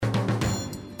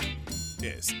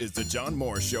This is the John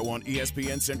Morris Show on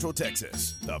ESPN Central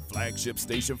Texas, the flagship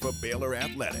station for Baylor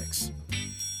Athletics.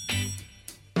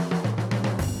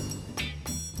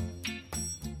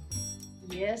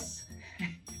 Yes,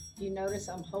 you notice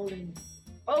I'm holding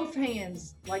both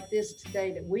hands like this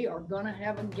today, that we are going to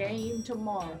have a game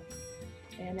tomorrow.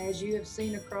 And as you have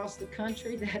seen across the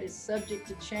country, that is subject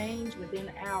to change within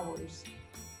hours.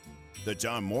 The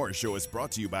John Morris Show is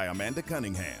brought to you by Amanda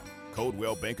Cunningham,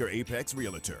 Coldwell Banker Apex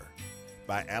Realtor.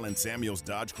 By Allen Samuels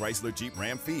Dodge Chrysler Jeep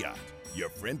Ram Fiat, your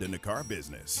friend in the car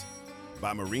business.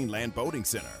 By Marine Land Boating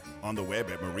Center, on the web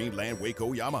at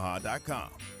marinelandwacoyamaha.com.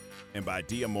 And by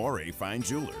D'Amore Fine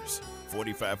Jewelers,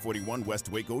 4541 West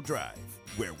Waco Drive,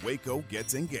 where Waco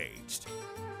gets engaged.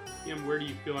 Kim, where do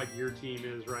you feel like your team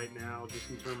is right now, just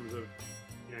in terms of,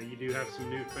 you do have some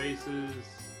new faces,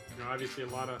 obviously a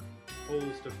lot of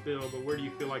holes to fill, but where do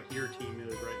you feel like your team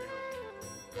is right now?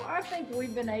 Well, I think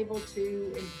we've been able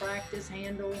to, in practice,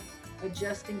 handle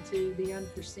adjusting to the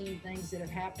unforeseen things that have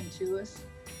happened to us,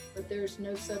 but there's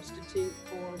no substitute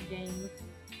for game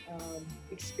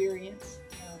experience.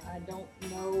 I don't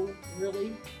know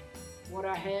really what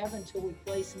I have until we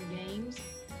play some games.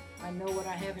 I know what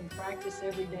I have in practice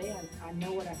every day. I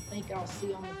know what I think I'll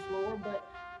see on the floor, but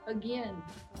again,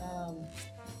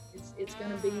 it's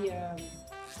going to be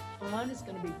fun. It's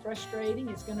going to be frustrating.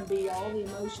 It's going to be all the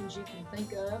emotions you can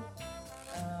think of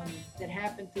that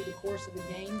happen through the course of the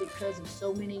game because of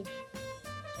so many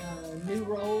new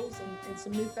roles and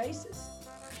some new faces.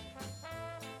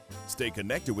 Stay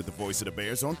connected with the Voice of the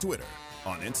Bears on Twitter,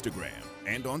 on Instagram,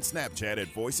 and on Snapchat at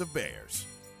Voice of Bears.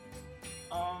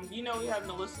 We have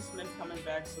Melissa Smith coming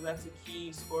back, so that's a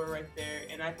key scorer right there.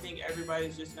 And I think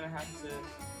everybody's just going to have to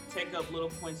take up little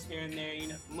points here and there.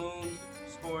 Moon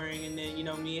scoring, and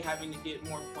then, me having to get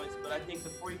more points. But I think the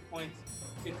 40 points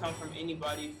could come from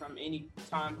anybody, from any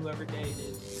time, whoever day it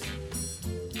is.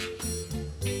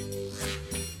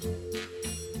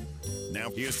 Now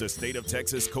here's the State of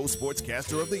Texas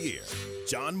Co-Sportscaster of the Year,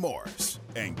 John Morris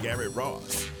and Garrett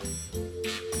Ross.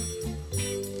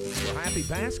 Well, happy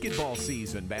basketball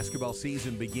season. Basketball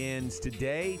season begins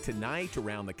tonight,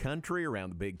 around the country,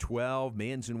 around the Big 12,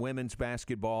 men's and women's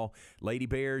basketball. Lady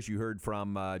Bears, you heard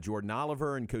from Jordan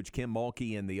Oliver and Coach Kim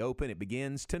Mulkey in the Open. It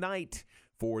begins tonight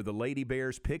for the Lady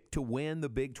Bears, picked to win the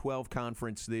Big 12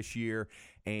 Conference this year.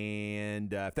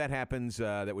 And if that happens,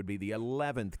 that would be the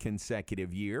 11th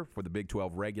consecutive year for the Big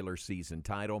 12 regular season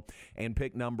title, and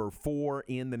pick number 4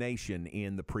 in the nation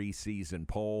in the preseason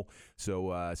poll.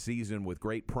 So season with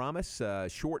great promise.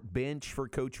 Short bench for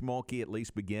Coach Mulkey, at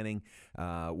least beginning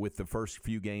with the first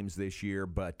few games this year,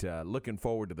 but looking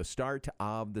forward to the start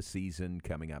of the season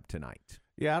coming up tonight.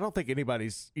 Yeah, I don't think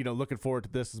anybody's, looking forward to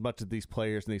this as much as these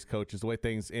players and these coaches, the way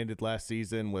things ended last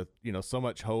season with, so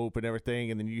much hope and everything.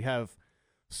 And then you have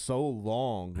so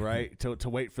long, right, to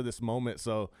wait for this moment.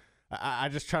 So I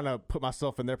just trying to put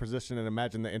myself in their position and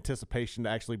imagine the anticipation to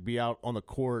actually be out on the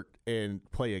court and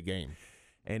play a game.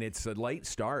 And it's a late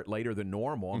start, later than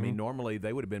normal. Mm-hmm. I mean, normally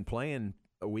they would have been playing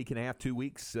a week and a half, 2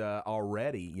 weeks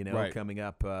already, right. Coming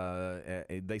up.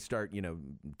 They start,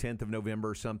 10th of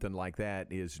November, something like that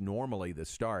is normally the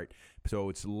start. So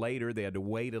it's later. They had to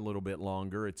wait a little bit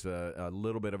longer. It's a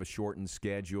little bit of a shortened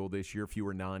schedule this year,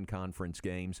 fewer non-conference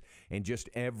games, and just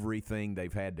everything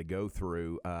they've had to go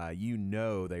through.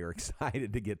 They are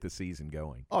excited to get the season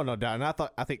going. Oh, no doubt.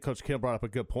 And I think Coach Kim brought up a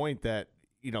good point that,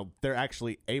 they're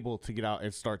actually able to get out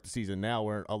and start the season now,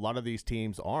 where a lot of these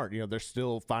teams aren't. They're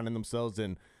still finding themselves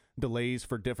in delays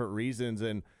for different reasons.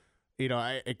 And,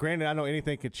 granted, I know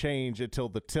anything could change until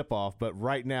the tip-off, but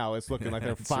right now it's looking like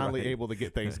they're finally able to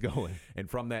get things going. And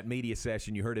from that media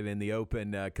session, you heard it in the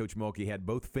Open, Coach Mulkey had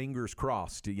both fingers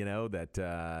crossed,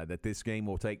 that this game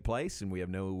will take place, and we have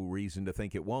no reason to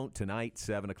think it won't. Tonight,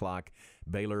 7 o'clock,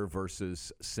 Baylor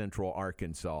versus Central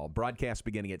Arkansas. Broadcast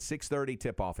beginning at 6:30,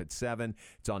 tip-off at 7.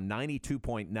 It's on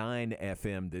 92.9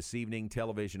 FM this evening,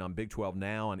 television on Big 12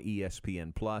 Now on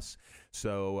ESPN+.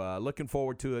 So looking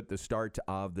forward to it, the start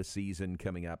of the season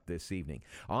coming up this evening.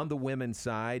 On the women's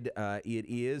side, it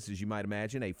is, as you might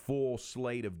imagine, a full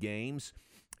slate of games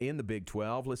in the Big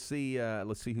 12. Let's see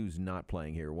who's not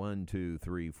playing here. 1, 2,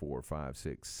 3, 4, 5,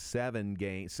 6, 7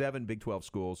 games. 7 Big 12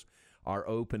 schools are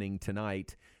opening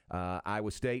tonight.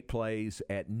 Iowa State plays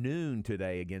at noon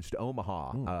today against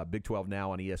Omaha. Big 12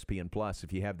 Now on ESPN+.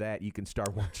 If you have that, you can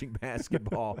start watching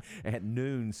basketball at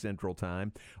noon Central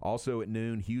Time. Also at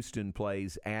noon, Houston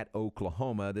plays at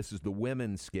Oklahoma. This is the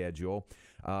women's schedule.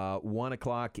 1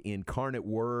 o'clock, Incarnate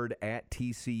Word at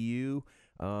TCU.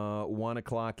 1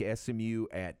 o'clock, SMU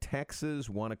at Texas.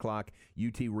 1 o'clock,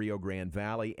 UT Rio Grande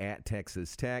Valley at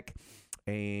Texas Tech.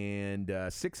 And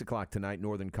 6 o'clock tonight,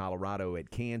 Northern Colorado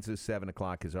at Kansas. 7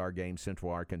 o'clock is our game,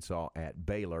 Central Arkansas at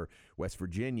Baylor. West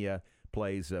Virginia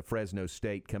plays Fresno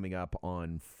State coming up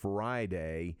on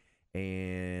Friday.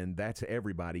 And that's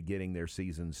everybody getting their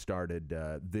season started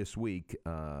this week.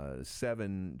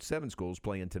 Seven schools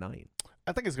playing tonight.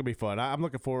 I think it's going to be fun. I'm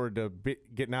looking forward to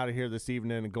getting out of here this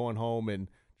evening and going home and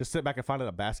just sit back and finding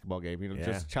a basketball game.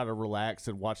 Just try to relax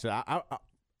and watch it. I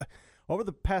over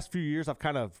the past few years, I've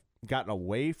kind of gotten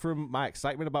away from my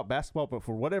excitement about basketball, but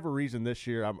for whatever reason this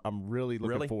year, I'm really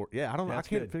looking forward. Yeah, I don't know. I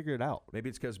can't figure it out. Maybe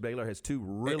it's because Baylor has two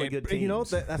really good teams.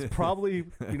 That's probably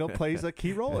plays a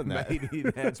key role in that. Maybe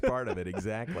that's part of it.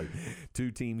 Exactly.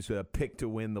 Two teams picked to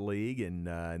win the league and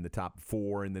in the top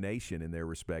 4 in the nation in their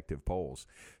respective polls.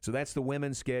 So that's the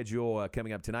women's schedule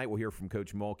coming up tonight. We'll hear from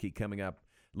Coach Mulkey coming up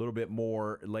a little bit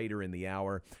more later in the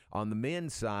hour. On the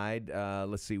men's side,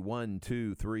 let's see, 1,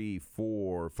 2, 3,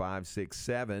 4, 5, 6,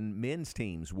 7 men's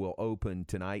teams will open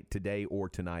today or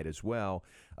tonight as well.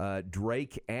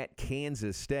 Drake at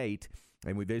Kansas State,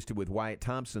 and we visited with Wyatt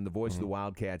Thompson, the voice of the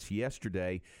Wildcats,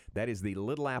 yesterday. That is the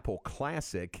Little Apple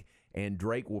Classic, and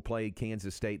Drake will play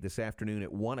Kansas State this afternoon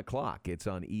at 1 o'clock. It's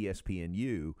on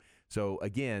ESPNU. So,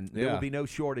 again, there will be no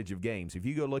shortage of games. If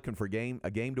you go looking for a game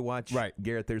to watch,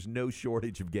 Garrett, there's no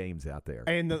shortage of games out there.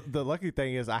 And the lucky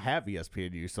thing is I have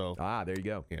ESPNU, so there you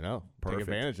go. Take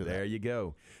advantage of that. There you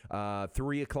go.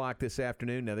 3 o'clock this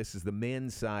afternoon. Now, this is the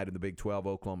men's side of the Big 12,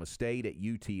 Oklahoma State at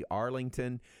UT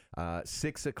Arlington.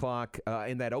 6 o'clock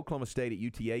in that Oklahoma State at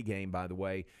UTA game, by the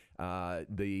way,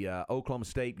 the Oklahoma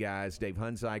State guys, Dave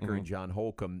Hunziker and John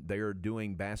Holcomb, they're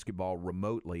doing basketball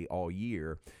remotely all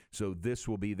year. So this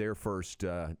will be their first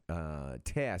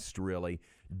test, really,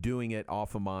 doing it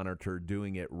off a monitor,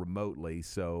 doing it remotely.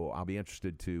 So I'll be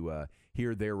interested to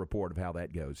hear their report of how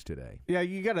that goes today. Yeah,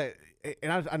 you got to –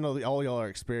 and I know all y'all are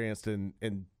experienced in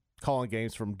calling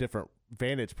games from different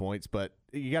vantage points, but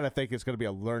you got to think it's going to be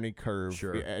a learning curve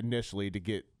initially to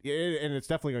get – and it's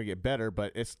definitely going to get better,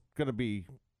 but it's going to be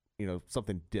 –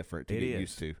 something different to get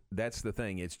used to. That's the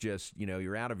thing. It's just,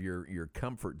 you're out of your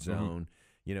comfort zone.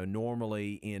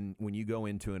 Normally when you go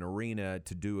into an arena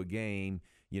to do a game,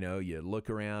 you look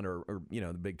around or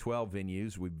the Big 12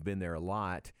 venues, we've been there a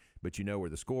lot, but you know where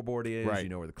the scoreboard is, you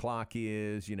know where the clock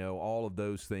is, all of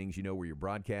those things, where your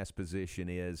broadcast position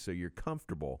is, so you're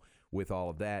comfortable with all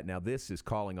of that. Now, this is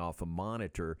calling off a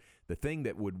monitor. The thing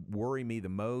that would worry me the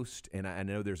most, and I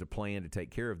know there's a plan to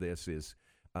take care of this, is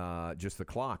just the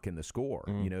clock and the score.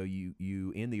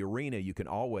 You in the arena,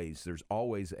 there's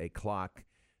always a clock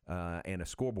and a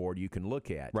scoreboard you can look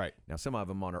at. Right. Now, some of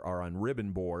them are on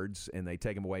ribbon boards, and they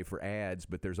take them away for ads,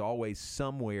 but there's always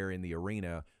somewhere in the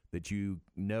arena that you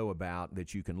know about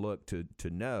that you can look to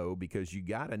know, because you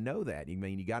got to know that.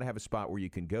 You got to have a spot where you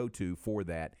can go to for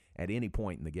that at any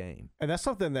point in the game. And that's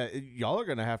something that y'all are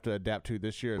going to have to adapt to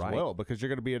this year as well, because you're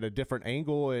going to be at a different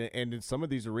angle, and in some of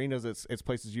these arenas, it's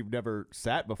places you've never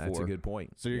sat before. That's a good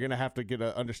point. So you're going to have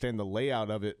to understand the layout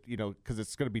of it, because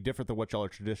it's going to be different than what y'all are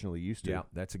traditionally used to. Yeah,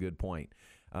 that's a good point.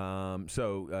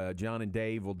 So John and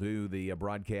Dave will do the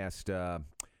broadcast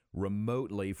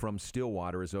remotely from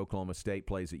Stillwater as Oklahoma State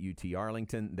plays at UT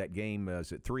Arlington. That game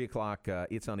is at 3 o'clock.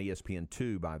 It's on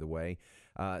ESPN2, by the way.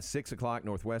 6 o'clock,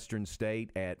 Northwestern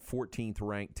State at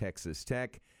 14th-ranked Texas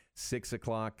Tech. 6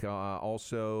 o'clock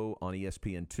also on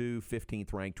ESPN2,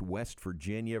 15th-ranked West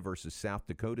Virginia versus South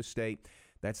Dakota State.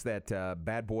 That's that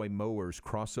Bad Boy Mowers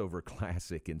crossover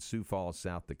classic in Sioux Falls,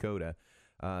 South Dakota.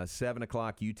 7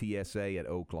 o'clock, UTSA at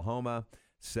Oklahoma.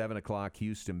 7 o'clock,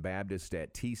 Houston Baptist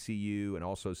at TCU, and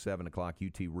also 7 o'clock,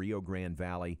 UT Rio Grande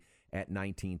Valley at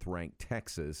 19th-ranked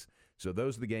Texas. So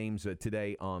those are the games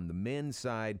today on the men's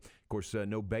side. Of course,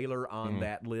 no Baylor on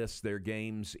that list. Their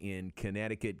games in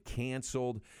Connecticut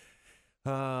canceled.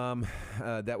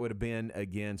 That would have been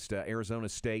against Arizona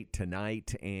State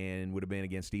tonight, and would have been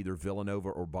against either Villanova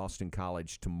or Boston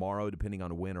College tomorrow, depending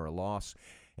on a win or a loss.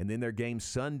 And then their game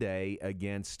Sunday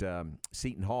against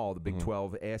Seton Hall, the Big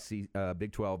 12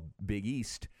 Big 12 Big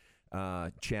East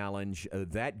challenge.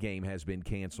 That game has been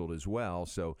canceled as well.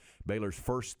 So Baylor's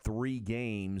first 3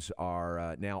 games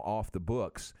are now off the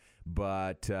books.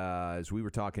 But as we were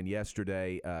talking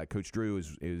yesterday, Coach Drew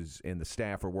is and the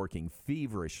staff are working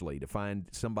feverishly to find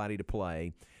somebody to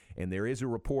play. And there is a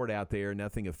report out there,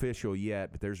 nothing official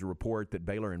yet, but there's a report that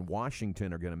Baylor and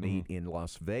Washington are going to meet in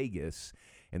Las Vegas.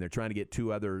 And they're trying to get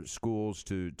 2 other schools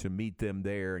to meet them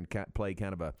there and play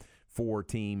kind of a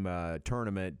 4-team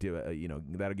tournament.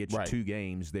 That'll get you 2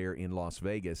 games there in Las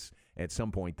Vegas at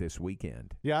some point this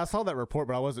weekend. Yeah, I saw that report,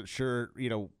 but I wasn't sure,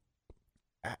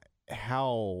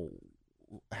 how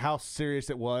serious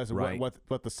it was and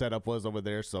what the setup was over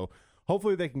there. So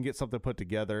hopefully they can get something put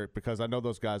together, because I know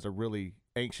those guys are really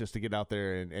anxious to get out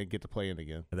there and get to play in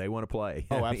again. They want to play.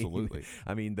 Oh, absolutely.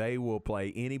 I mean, they will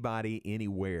play anybody,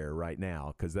 anywhere right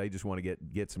now because they just want to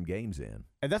get some games in.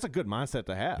 And that's a good mindset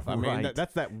to have. I mean,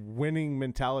 that's that winning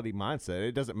mentality mindset.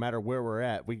 It doesn't matter where we're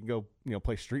at. We can go,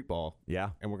 play street ball. Yeah.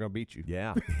 And we're going to beat you.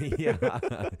 Yeah. Yeah.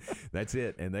 That's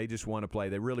it. And they just want to play.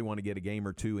 They really want to get a game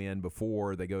or two in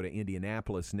before they go to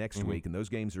Indianapolis next week. And those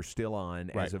games are still on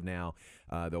as of now.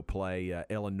 They'll play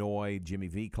Illinois, Jimmy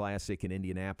V Classic in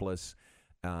Indianapolis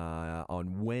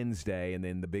on Wednesday, and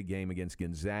then the big game against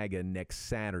Gonzaga next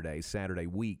Saturday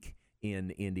week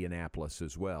in Indianapolis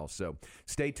as well. So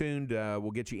stay tuned.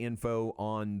 We'll get you info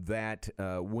on that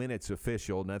when it's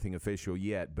official. Nothing official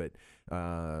yet, but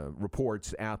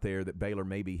reports out there that Baylor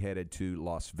may be headed to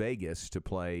Las Vegas to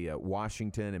play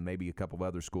Washington, and maybe a couple of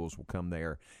other schools will come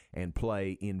there and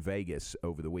play in Vegas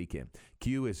over the weekend.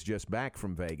 Q is just back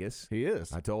from Vegas. He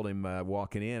is. I told him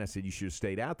walking in, I said, you should have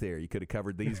stayed out there. You could have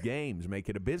covered these games, make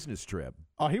it a business trip.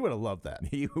 Oh, he would have loved that.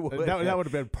 He would. That would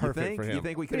have been perfect for him. You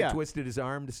think we could have twisted his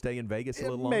arm to stay in Vegas a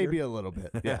little longer? Maybe a little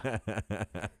bit, yeah.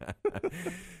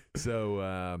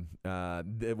 So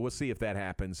we'll see if that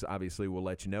happens. Obviously, we'll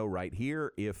let you know right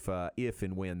here if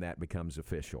and when that becomes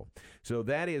official. So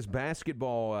that is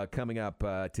basketball coming up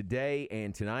today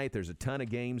and tonight. There's a ton of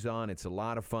games on. It's a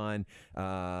lot of fun.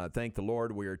 Thank the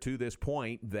Lord we are to this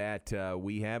point that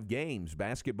we have games,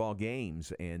 basketball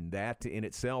games, and that in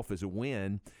itself is a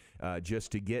win.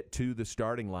 Just to get to the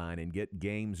starting line and get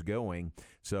games going.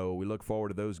 So we look forward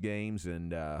to those games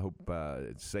and hope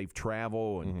safe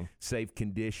travel and safe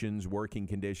conditions, working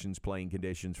conditions, playing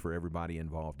conditions for everybody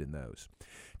involved in those.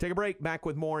 Take a break. Back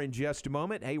with more in just a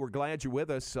moment. Hey, we're glad you're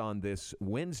with us on this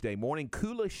Wednesday morning.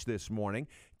 Coolish this morning.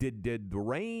 Did the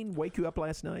rain wake you up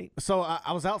last night? So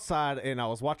I was outside and I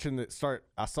was watching it start.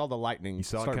 I saw the lightning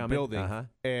start building,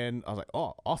 and I was like,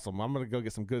 "Oh, awesome! I'm gonna go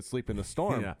get some good sleep in the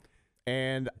storm."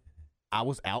 And I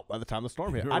was out by the time the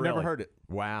storm hit. I never heard it.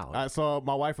 Wow. So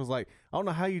my wife was like, I don't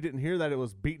know how you didn't hear that. It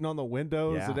was beating on the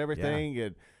windows and everything.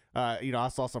 And, I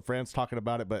saw some friends talking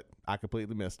about it, but I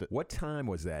completely missed it. What time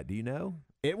was that? Do you know?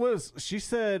 It was, she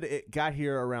said it got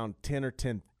here around 10 or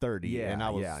 10:30. Yeah, and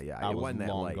I was, I was wasn't that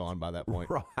long late. gone by that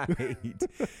point. Right.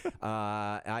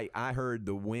 I heard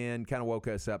the wind, kind of woke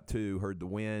us up too, heard the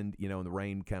wind, and the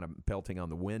rain kind of pelting on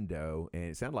the window, and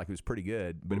it sounded like it was pretty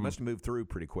good, but it must have moved through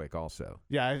pretty quick also.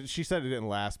 Yeah, she said it didn't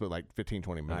last but like 15,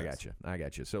 20 minutes. I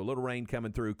got you. So a little rain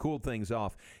coming through, cooled things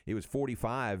off. It was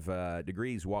 45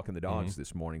 degrees walking the dogs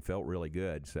this morning. Felt really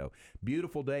good. So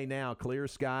beautiful day now, clear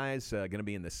skies, going to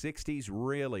be in the 60s.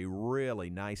 Really, really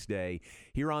nice day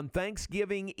here on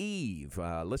Thanksgiving Eve.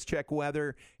 Let's check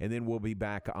weather, and then we'll be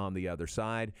back on the other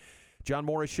side. John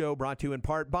Morris Show brought to you in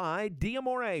part by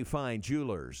D'Amore Fine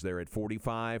Jewelers. They're at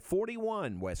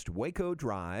 4541 West Waco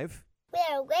Drive.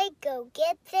 Where Waco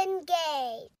gets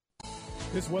engaged.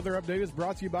 This weather update is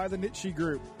brought to you by the Nitshe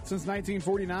Group. Since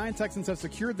 1949, Texans have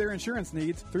secured their insurance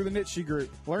needs through the Nitshe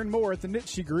Group. Learn more at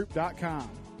thenitshegroup.com.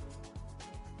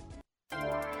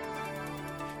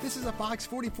 This is a Fox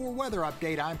 44 weather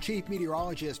update. I'm Chief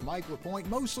Meteorologist Mike LaPointe.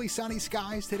 Mostly sunny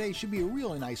skies today. Should be a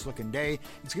really nice looking day.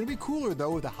 It's going to be cooler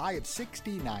though with a high of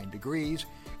 69 degrees.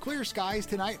 Clear skies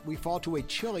tonight. We fall to a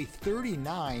chilly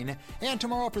 39. And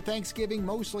tomorrow for Thanksgiving,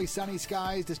 mostly sunny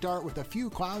skies to start with a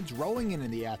few clouds rolling in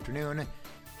the afternoon.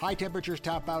 High temperatures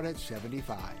top out at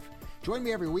 75. Join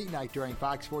me every weeknight during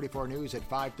Fox 44 News at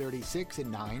 5:30, 6,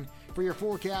 and 9 for your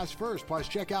forecast first. Plus,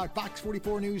 check out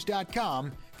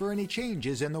fox44news.com for any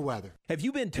changes in the weather. Have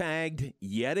you been tagged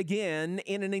yet again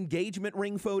in an engagement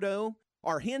ring photo?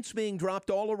 Are hints being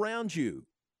dropped all around you?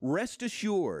 Rest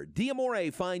assured,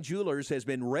 D'Amore Fine Jewelers has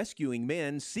been rescuing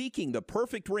men seeking the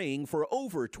perfect ring for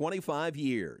over 25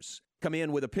 years. Come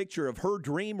in with a picture of her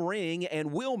dream ring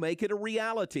and we'll make it a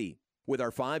reality. With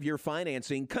our 5-year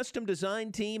financing, custom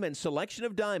design team, and selection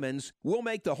of diamonds, we'll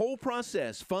make the whole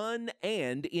process fun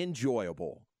and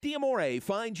enjoyable. D'Amore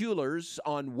Fine Jewelers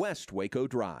on West Waco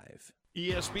Drive.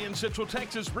 ESPN Central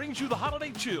Texas brings you the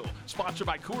Holiday Chill, sponsored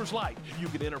by Coors Light. You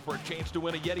can enter for a chance to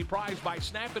win a Yeti prize by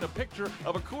snapping a picture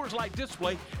of a Coors Light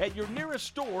display at your nearest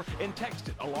store and text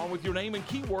it along with your name and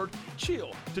keyword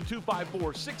CHILL to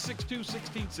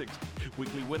 254-662-1660.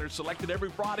 Weekly winners selected every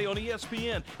Friday on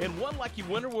ESPN, and one lucky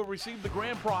winner will receive the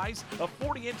grand prize, a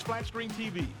 40-inch flat screen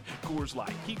TV. Coors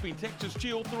Light, keeping Texas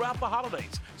chill throughout the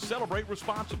holidays. Celebrate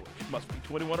responsibly. Must be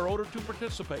 21 or older to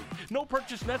participate. No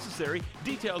purchase necessary.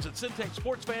 Details at SyntexSportsFan.com.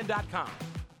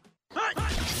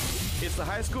 It's the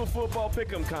high school football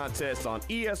pick'em contest on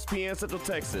ESPN Central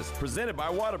Texas, presented by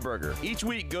Whataburger. Each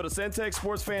week, go to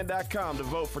CentexSportsFan.com to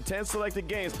vote for 10 selected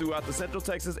games throughout the Central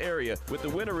Texas area, with the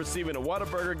winner receiving a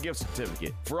Whataburger gift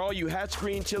certificate. For all you Hatch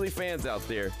Green Chili fans out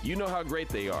there, you know how great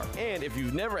they are. And if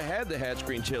you've never had the Hatch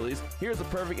Green Chilies, here's a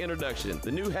perfect introduction: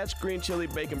 the new Hatch Green Chili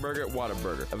Bacon Burger at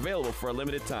Whataburger, available for a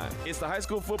limited time. It's the high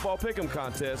school football pick'em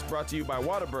contest brought to you by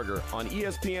Whataburger on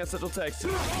ESPN Central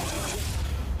Texas.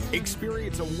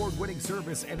 Experience award-winning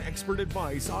service and expert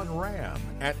advice on Ram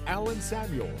at Allen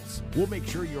Samuels. We'll make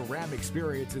sure your Ram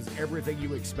experience is everything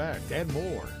you expect and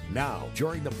more. Now,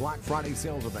 during the Black Friday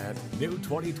sales event, new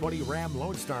 2020 Ram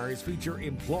Lone Stars feature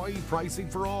employee pricing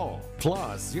for all,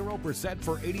 plus 0%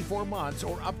 for 84 months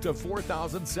or up to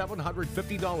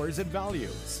 $4,750 in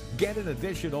values. Get an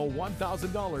additional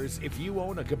 $1,000 if you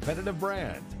own a competitive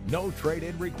brand. No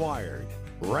trade-in required.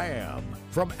 Ram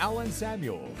from Allen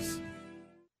Samuels.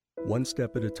 One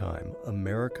step at a time,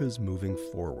 America's moving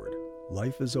forward.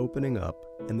 Life is opening up,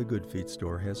 and the Good Feet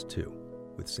store has too.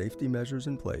 With safety measures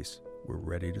in place, we're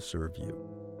ready to serve you.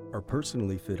 Our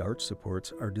personally fit arch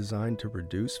supports are designed to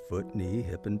reduce foot, knee,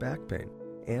 hip, and back pain,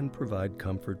 and provide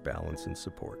comfort, balance, and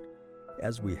support.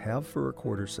 As we have for a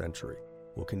quarter century,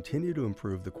 we'll continue to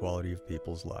improve the quality of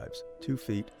people's lives, 2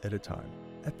 feet at a time,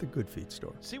 at the Good Feet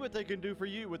store. See what they can do for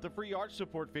you with the free arch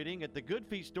support fitting at the Good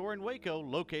Feet store in Waco,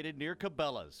 located near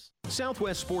Cabela's.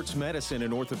 Southwest Sports Medicine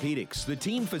and Orthopedics, the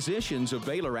team physicians of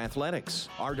Baylor Athletics.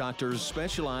 Our doctors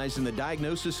specialize in the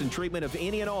diagnosis and treatment of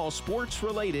any and all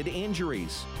sports-related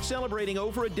injuries. Celebrating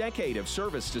over a decade of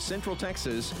service to Central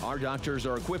Texas, our doctors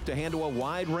are equipped to handle a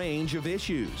wide range of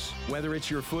issues. Whether it's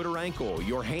your foot or ankle,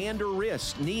 your hand or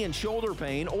wrist, knee and shoulder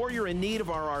pain, or you're in need of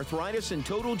our arthritis and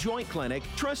total joint clinic,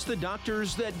 trust the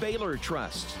doctors that Baylor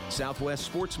trusts. Southwest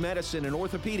Sports Medicine and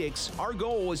Orthopedics, our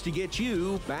goal is to get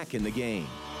you back in the game.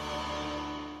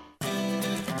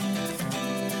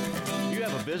 You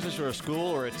have a business or a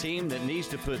school or a team that needs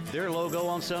to put their logo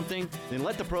on something? Then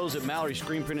let the pros at Mallory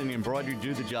Screen Printing and Embroidery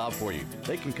do the job for you.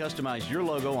 They can customize your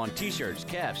logo on t-shirts,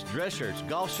 caps, dress shirts,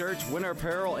 golf shirts, winter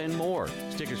apparel, and more.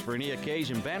 Stickers for any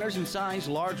occasion, banners and signs,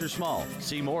 large or small.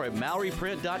 See more at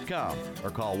MalloryPrint.com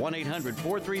or call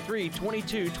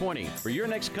 1-800-433-2220. For your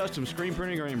next custom screen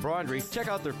printing or embroidery, check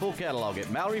out their full catalog at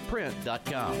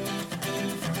MalloryPrint.com.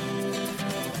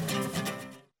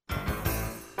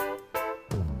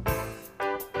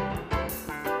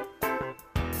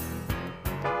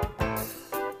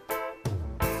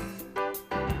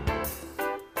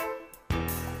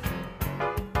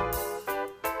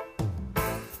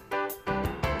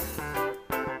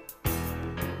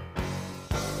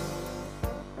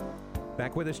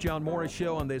 Back with us, John Morris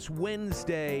Show on this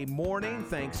Wednesday morning,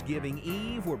 Thanksgiving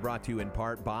Eve. We're brought to you in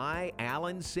part by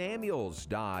Allen Samuels,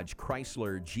 Dodge,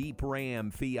 Chrysler, Jeep,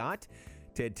 Ram, Fiat.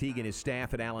 Ted Teague and his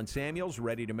staff at Allen Samuels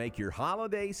ready to make your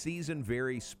holiday season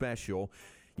very special.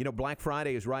 You know, Black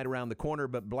Friday is right around the corner,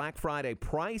 but Black Friday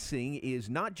pricing is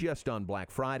not just on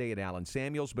Black Friday at Allen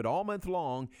Samuels, but all month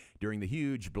long during the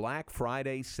huge Black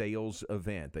Friday sales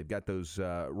event. They've got those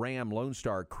Ram Lone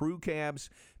Star crew cabs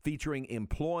featuring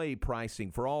employee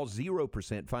pricing for all,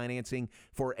 0% financing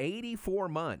for 84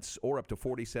 months or up to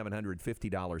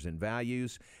 $4,750 in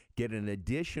values. Get an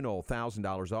additional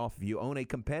 $1,000 off if you own a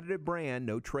competitive brand,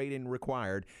 no trade-in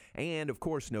required, and, of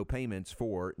course, no payments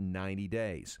for 90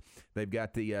 days. They've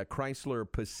got the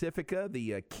Chrysler Pacifica,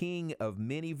 the king of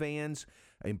minivans,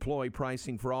 employee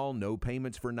pricing for all, no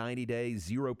payments for 90 days,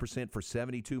 0% for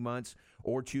 72 months,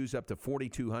 or choose up to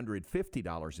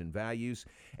 $4,250 in values.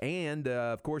 And,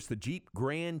 of course, the Jeep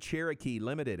Grand Cherokee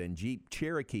Limited and Jeep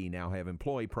Cherokee now have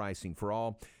employee pricing for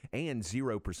all and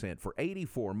 0% for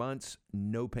 84 months,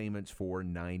 no payments for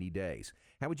 90 days.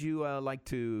 How would you like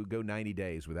to go 90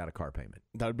 days without a car payment?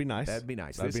 That would be nice. That'd be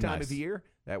nice. That'd This be time nice. of the year,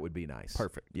 that would be nice.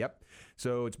 Perfect. Yep.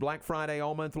 So it's Black Friday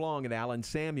all month long at Allen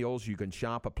Samuels. You can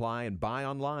shop, apply, and buy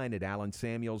online at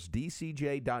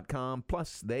AllenSamuelsDCJ.com.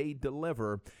 Plus, they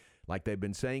deliver. Like they've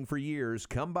been saying for years,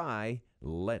 come by,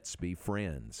 let's be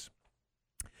friends.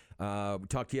 We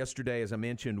talked yesterday, as I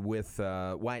mentioned, with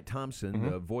Wyatt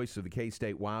Thompson, the voice of the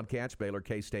K-State Wildcats, Baylor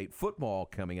K-State football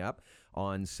coming up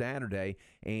on Saturday.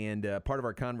 And part of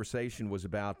our conversation was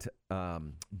about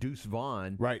Deuce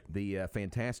Vaughn, the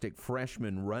fantastic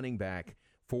freshman running back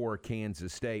for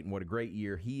Kansas State, and what a great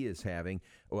year he is having.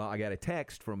 Well, I got a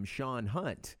text from Sean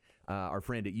Hunt our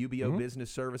friend at UBO Business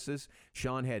Services.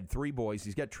 Sean had 3 boys.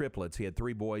 He's got triplets. He had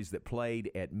 3 boys that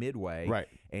played at Midway. Right.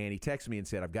 And he texted me and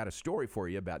said, I've got a story for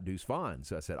you about Deuce Vaughn.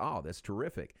 So I said, oh, that's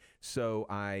terrific. So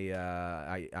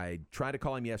I tried to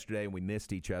call him yesterday, and we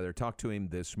missed each other. Talked to him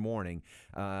this morning.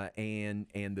 And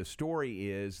the story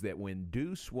is that when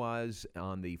Deuce was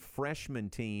on the freshman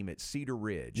team at Cedar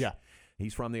Ridge,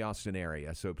 he's from the Austin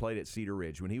area, so played at Cedar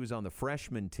Ridge. When he was on the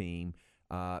freshman team,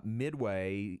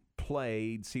 Midway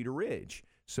played Cedar Ridge.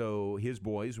 So his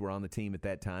boys were on the team at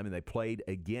that time, and they played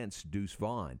against Deuce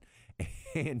Vaughn.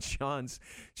 And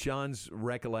Sean's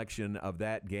recollection of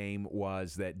that game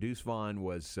was that Deuce Vaughn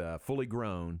was fully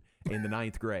grown in the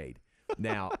 9th grade.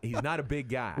 Now, he's not a big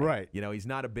guy. Right. He's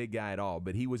not a big guy at all,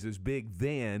 but he was as big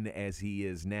then as he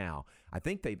is now. I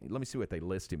think let me see what they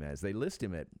list him as. They list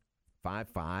him at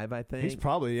 5'5", I think. He's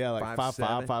probably, like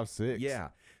 5'5", 5'6". Yeah.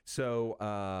 So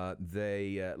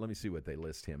let me see what they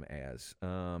list him as.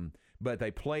 But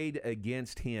they played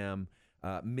against him,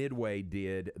 Midway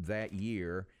did that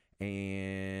year.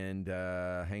 And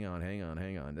hang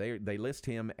on. They list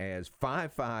him as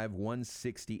 5'5",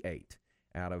 168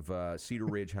 out of Cedar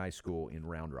Ridge High School in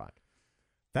Round Rock.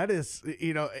 That is,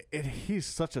 he's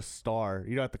such a star,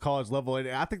 at the college level. And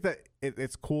I think that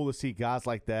it's cool to see guys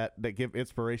like that give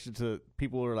inspiration to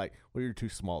people who are like, well, you're too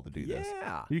small to do this.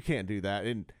 Yeah. You can't do that.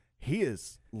 And he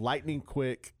is lightning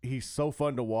quick. He's so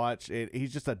fun to watch. And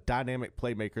he's just a dynamic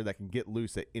playmaker that can get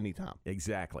loose at any time.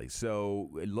 Exactly.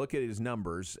 So look at his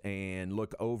numbers and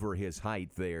look over his height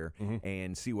there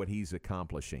and see what he's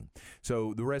accomplishing.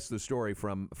 So the rest of the story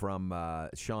from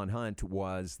Sean Hunt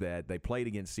was that they played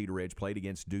against Cedar Ridge, played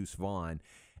against Deuce Vaughn,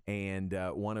 and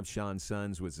one of Sean's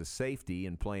sons was a safety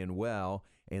and playing well,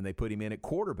 and they put him in at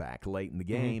quarterback late in the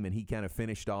game, and he kind of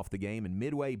finished off the game, and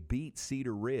Midway beat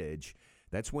Cedar Ridge.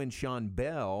 That's when Sean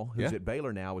Bell, who's at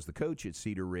Baylor now, was the coach at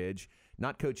Cedar Ridge,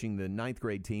 not coaching the 9th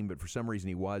grade team, but for some reason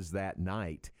he was that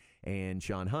night. And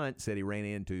Sean Hunt said he ran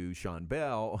into Sean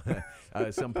Bell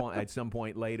at some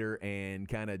point later and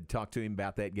kind of talked to him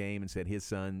about that game and said his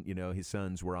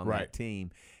sons were on that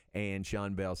team. And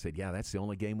Sean Bell said, yeah, that's the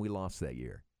only game we lost that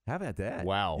year. How about that?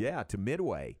 Wow. Yeah, to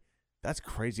Midway. That's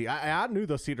crazy. I knew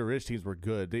those Cedar Ridge teams were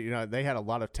good. They had a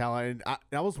lot of talent. And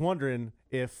I was wondering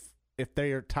if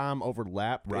their time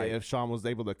overlapped, if Sean was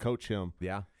able to coach him.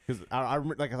 Yeah. Because I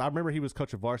remember he was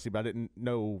coaching varsity, but I didn't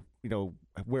know,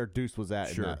 where Deuce was at.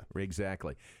 Sure,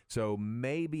 exactly. So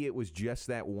maybe it was just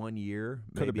that one year.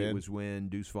 Maybe it was when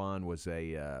Deuce Vaughn was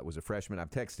a freshman. I've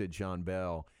texted Sean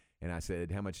Bell, and I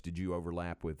said, how much did you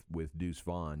overlap with Deuce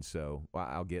Vaughn? So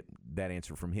I'll get that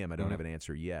answer from him. I don't have an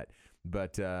answer yet.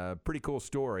 But pretty cool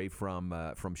story from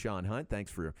Sean Hunt.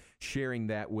 Thanks for sharing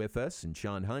that with us. And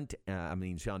Sean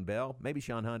Bell, maybe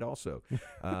Sean Hunt also,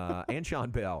 and Sean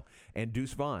Bell and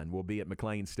Deuce Vaughn will be at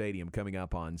McLean Stadium coming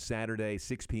up on Saturday,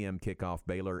 6 p.m. kickoff,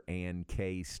 Baylor and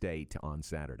K-State on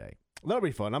Saturday. That'll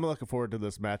be fun. I'm looking forward to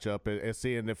this matchup and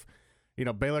seeing if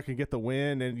Baylor can get the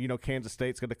win, and Kansas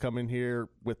State's going to come in here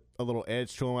with a little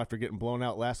edge to them after getting blown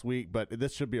out last week. But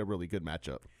this should be a really good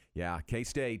matchup. Yeah,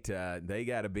 K-State, they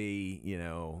got to be,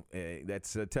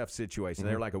 that's a tough situation.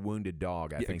 They're like a wounded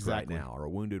dog, I think, right now, or a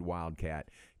wounded Wildcat,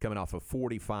 coming off a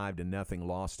 45-0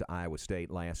 loss to Iowa State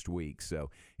last week. So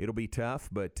it'll be tough,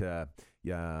 but,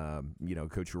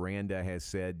 Coach Aranda has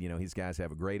said, his guys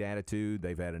have a great attitude.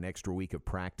 They've had an extra week of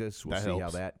practice. We'll see how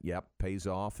that, pays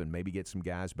off and maybe get some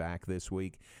guys back this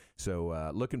week.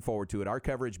 So looking forward to it. Our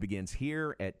coverage begins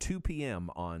here at 2 p.m.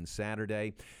 on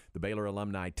Saturday. The Baylor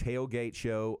Alumni Tailgate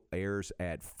Show airs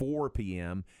at 4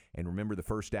 p.m. And remember, the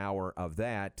first hour of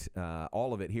that,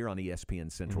 all of it here on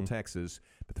ESPN Central Texas,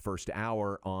 but the first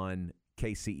hour on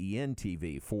KCEN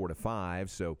TV, 4 to 5.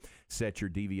 So set your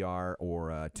DVR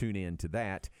or tune in to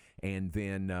that. And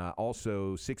then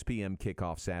also 6 p.m.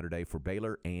 kickoff Saturday for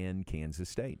Baylor and Kansas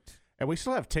State. And we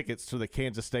still have tickets to the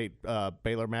Kansas State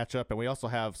Baylor matchup, and we also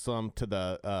have some to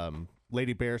the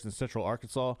Lady Bears in Central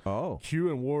Arkansas. Oh. Q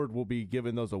and Ward will be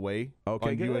giving those away on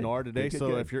UNR today.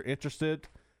 Good. If you're interested,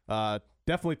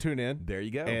 definitely tune in. There you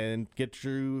go. And get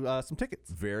you some tickets.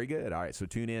 Very good. All right, so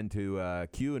tune in to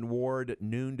Q and Ward,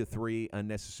 noon to 3,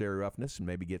 Unnecessary Roughness, and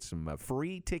maybe get some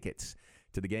free tickets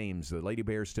to the games, the Lady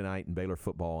Bears tonight and Baylor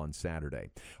football on Saturday.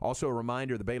 Also, a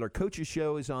reminder, the Baylor Coaches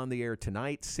Show is on the air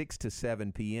tonight, 6 to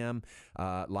 7 p.m.,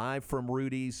 live from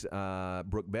Rudy's.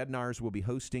 Brooke Bednarz will be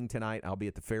hosting tonight. I'll be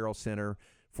at the Farrell Center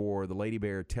for the Lady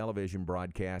Bear television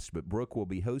broadcast, but Brooke will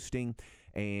be hosting,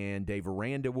 and Dave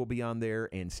Aranda will be on there,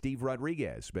 and Steve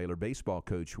Rodriguez, Baylor baseball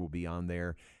coach, will be on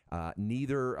there.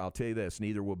 I'll tell you this,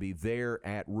 neither will be there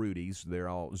at Rudy's. They're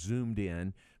all zoomed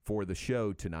in for the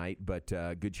show tonight, but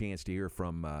good chance to hear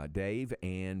from Dave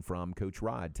and from Coach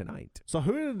Rod tonight. So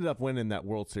who ended up winning that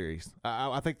World Series?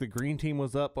 I think the green team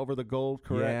was up over the gold,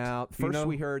 correct? Yeah, first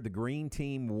we heard the green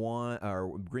team won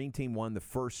the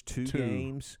first two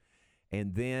games.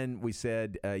 And then we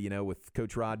said, with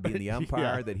Coach Rod being the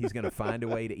umpire, that he's going to find a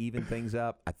way to even things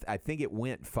up. I think it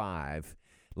went 5.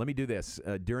 Let me do this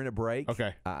during a break.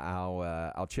 Okay,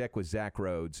 I'll check with Zach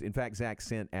Rhodes. In fact, Zach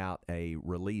sent out a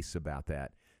release about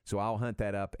that, so I'll hunt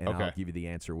that up and I'll give you the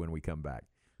answer when we come back.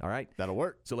 All right, that'll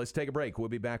work. So let's take a break. We'll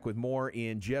be back with more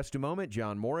in just a moment.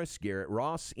 John Morris, Garrett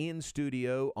Ross in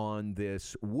studio on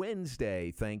this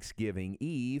Wednesday, Thanksgiving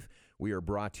Eve. We are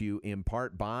brought to you in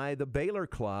part by the Baylor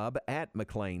Club at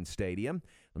McLean Stadium.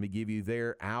 Let me give you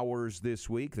their hours this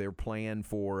week, their plan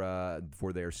for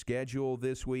their schedule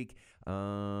this week.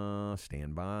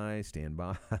 Stand by.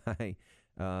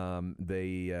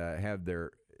 They have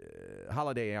their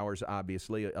holiday hours,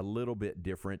 obviously, a little bit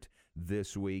different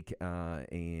this week,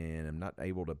 and I'm not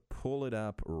able to pull it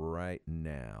up right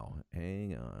now.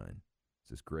 Hang on.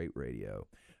 This is great radio.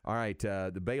 All right,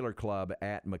 the Baylor Club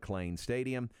at McLean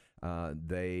Stadium.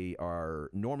 They are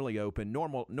normally open.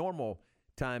 Normal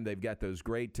time, they've got those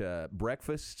great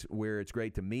breakfasts where it's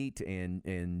great to meet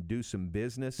and do some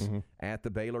business at the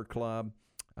Baylor Club.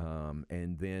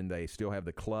 And then they still have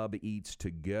the Club Eats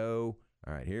to Go.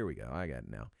 All right, here we go. I got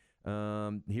it now.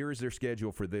 Here is their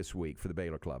schedule for this week for the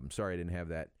Baylor Club. I'm sorry I didn't have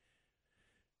that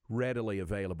readily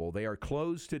available. They are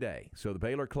closed today. So the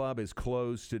Baylor Club is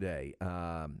closed today.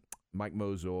 Mike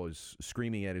Mosel is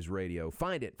screaming at his radio,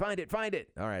 find it. All right,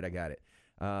 I got it.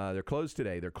 They're closed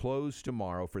today. They're closed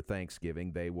tomorrow for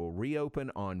Thanksgiving. They will reopen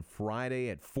on Friday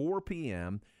at 4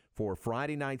 p.m. for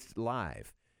Friday Nights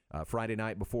Live. Friday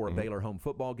night before a Baylor home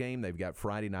football game, they've got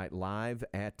Friday Night Live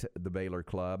at the Baylor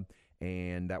Club,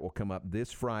 and that will come up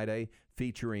this Friday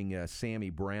featuring Sammy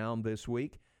Brown this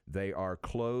week. They are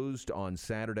closed on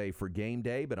Saturday for game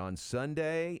day, but on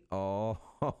Sunday, you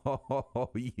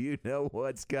know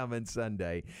what's coming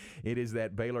Sunday. It is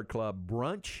that Baylor Club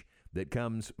brunch that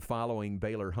comes following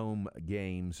Baylor home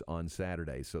games on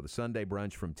Saturday. So the Sunday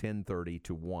brunch from 10:30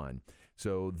 to 1.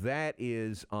 So that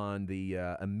is on the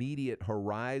immediate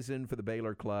horizon for the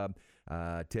Baylor Club.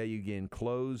 Tell you again,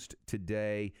 closed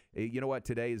today. You know what?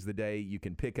 Today is the day you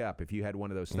can pick up. If you had one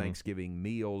of those Thanksgiving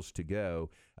meals to go,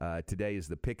 today is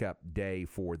the pickup day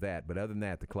for that. But other than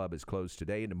that, the club is closed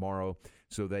today and tomorrow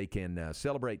so they can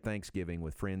celebrate Thanksgiving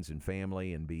with friends and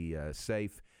family and be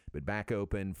safe. But back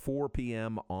open 4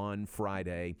 p.m. on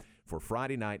Friday for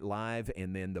Friday Night Live,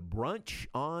 and then the brunch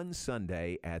on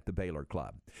Sunday at the Baylor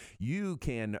Club. You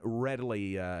can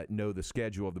readily know the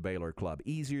schedule of the Baylor Club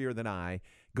easier than I.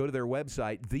 Go to their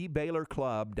website,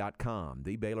 thebaylorclub.com,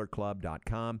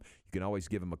 thebaylorclub.com. You can always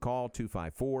give them a call,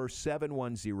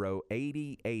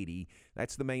 254-710-8080.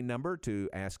 That's the main number to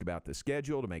ask about the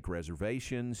schedule, to make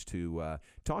reservations, to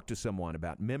talk to someone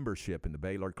about membership in the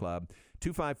Baylor Club.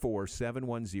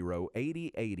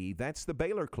 254-710-8080. That's the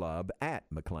Baylor Club at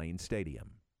McLean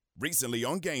Stadium. Recently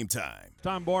on Game Time.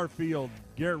 Tom Barfield,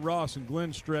 Garrett Ross, and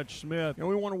Glenn Stretch Smith. And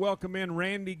we want to welcome in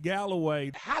Randy Galloway.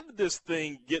 How did this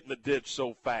thing get in the ditch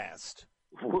so fast?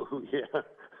 Yeah.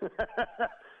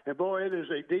 And boy, it is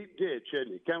a deep ditch,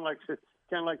 isn't it? Kind of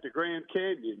like the Grand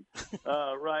Canyon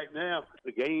right now.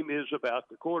 The game is about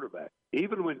the quarterback.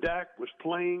 Even when Dak was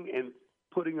playing and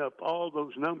putting up all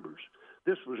those numbers,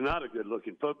 this was not a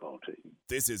good-looking football team.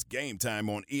 This is Game Time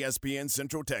on ESPN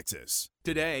Central Texas.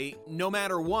 Today, no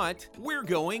matter what, we're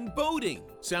going boating.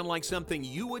 Sound like something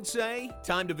you would say?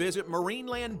 Time to visit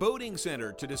Marineland Boating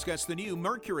Center to discuss the new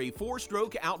Mercury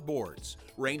 4-stroke outboards.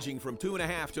 Ranging from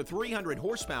 2.5 to 300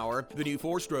 horsepower, the new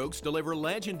 4-strokes deliver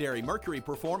legendary Mercury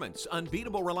performance,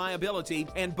 unbeatable reliability,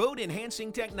 and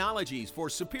boat-enhancing technologies for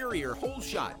superior hole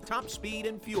shot, top speed,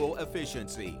 and fuel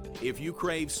efficiency. If you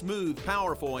crave smooth,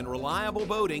 powerful, and reliable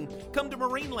boating, come to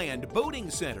Marineland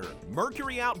Boating Center.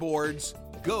 Mercury Outboards.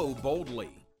 Go boldly.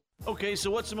 Okay,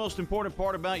 so what's the most important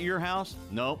part about your house?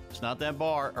 No, it's not that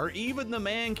bar or even the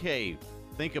man cave.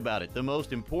 Think about it. The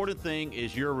most important thing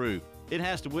is your roof. It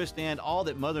has to withstand all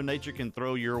that Mother Nature can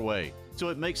throw your way. So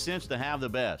it makes sense to have the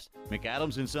best.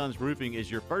 McAdams & Sons Roofing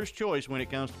is your first choice when it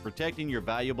comes to protecting your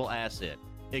valuable asset.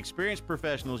 Experienced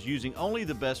professionals using only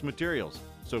the best materials.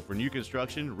 So for new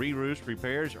construction, re-roofs,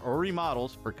 repairs, or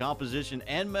remodels for composition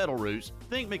and metal roofs,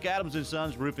 think McAdams &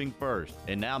 Sons Roofing first.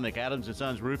 And now McAdams &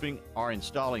 Sons Roofing are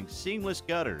installing seamless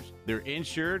gutters. They're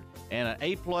insured and an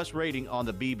A+ rating on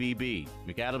the BBB.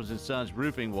 McAdams & Sons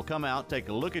Roofing will come out, take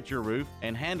a look at your roof,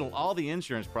 and handle all the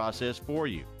insurance process for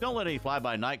you. Don't let any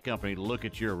fly-by-night company look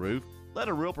at your roof. Let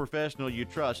a real professional you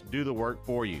trust do the work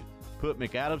for you. Put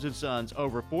McAdams & Sons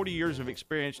over 40 years of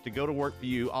experience to go to work for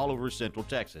you all over Central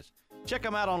Texas. Check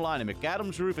them out online at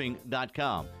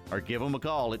McAdamsRoofing.com or give them a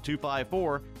call at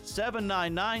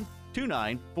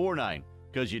 254-799-2949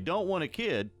 because you don't want a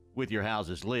kid with your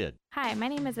house's lid. Hi, my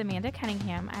name is Amanda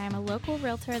Cunningham. I am a local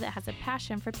realtor that has a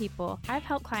passion for people. I've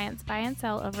helped clients buy and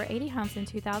sell over 80 homes in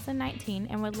 2019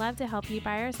 and would love to help you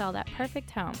buy or sell that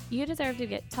perfect home. You deserve to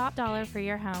get top dollar for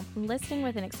your home. Listing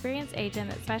with an experienced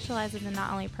agent that specializes in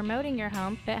not only promoting your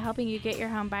home, but helping you get your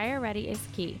home buyer ready is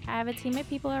key. I have a team of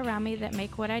people around me that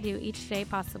make what I do each day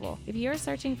possible. If you're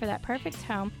searching for that perfect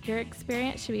home, your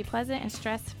experience should be pleasant and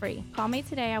stress-free. Call me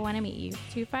today. I want to meet you.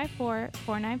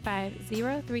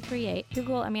 254-495-0338.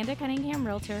 Google Amanda Cunningham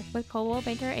Realtor with Coldwell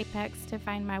Banker Apex to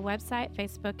find my website,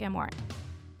 Facebook, and more.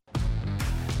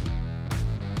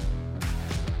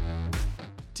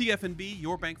 TFNB,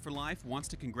 your bank for life, wants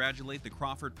to congratulate the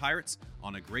Crawford Pirates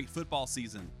on a great football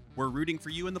season. We're rooting for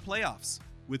you in the playoffs.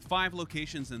 With 5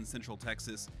 locations in Central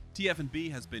Texas,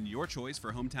 TFNB has been your choice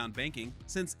for hometown banking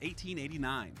since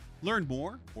 1889. Learn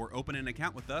more or open an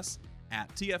account with us at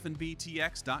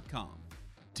tfnbtx.com.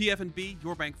 TFNB,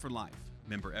 your bank for life.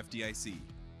 Member FDIC.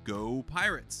 Go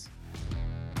Pirates!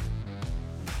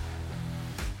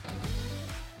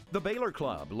 The Baylor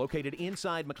Club, located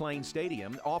inside McLean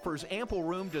Stadium, offers ample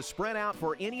room to spread out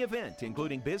for any event,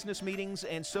 including business meetings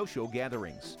and social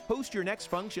gatherings. Host your next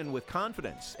function with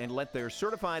confidence and let their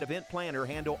certified event planner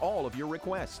handle all of your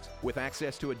requests. With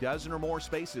access to a dozen or more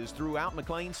spaces throughout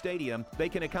McLean Stadium, they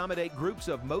can accommodate groups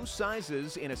of most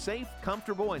sizes in a safe,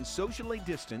 comfortable, and socially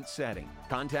distant setting.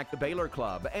 Contact the Baylor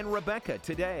Club and Rebecca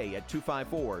today at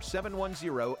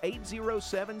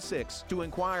 254-710-8076 to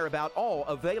inquire about all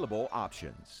available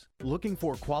options. Looking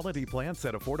for quality plants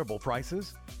at affordable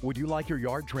prices? Would you like your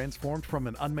yard transformed from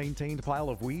an unmaintained pile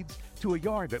of weeds to a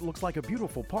yard that looks like a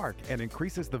beautiful park and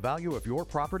increases the value of your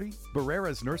property?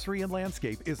 Barrera's Nursery and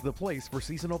Landscape is the place for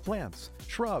seasonal plants,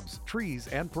 shrubs, trees,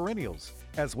 and perennials,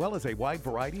 as well as a wide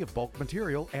variety of bulk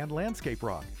material and landscape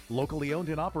rock. Locally owned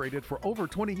and operated for over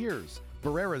 20 years.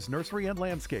 Barrera's Nursery and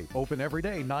Landscape, open every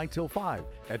day 9 till 5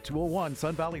 at 201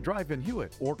 Sun Valley Drive in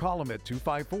Hewitt, or call them at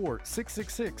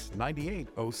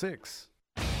 254-666-9806.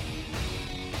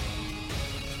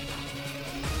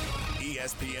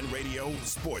 ESPN Radio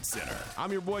Sports Center.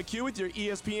 I'm your boy Q with your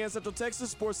ESPN Central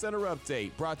Texas Sports Center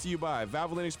update. Brought to you by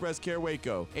Valvoline Express Care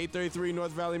Waco, 833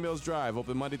 North Valley Mills Drive.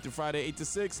 Open Monday through Friday 8 to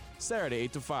 6, Saturday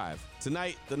 8 to 5.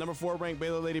 Tonight, the number 4 ranked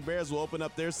Baylor Lady Bears will open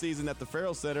up their season at the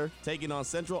Farrell Center, taking on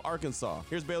Central Arkansas.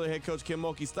 Here's Baylor head coach Kim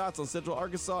Mulkey's thoughts on Central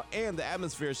Arkansas and the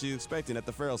atmosphere she's expecting at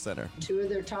the Farrell Center. 2 of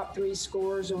their top 3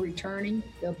 scorers are returning.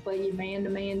 They'll play you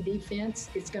man-to-man defense.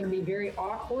 It's going to be very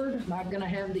awkward. Not going to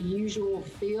have the usual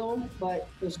feel, but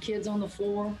those kids on the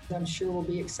floor, I'm sure will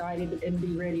be excited and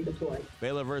be ready to play.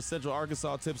 Baylor vs. Central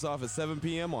Arkansas tips off at 7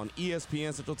 p.m. on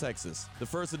ESPN Central Texas. The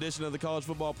first edition of the College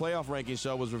Football Playoff Ranking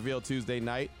Show was revealed Tuesday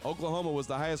night. Oklahoma was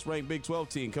the highest-ranked Big 12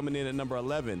 team, coming in at number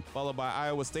 11, followed by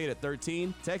Iowa State at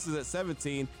 13, Texas at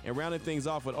 17, and rounding things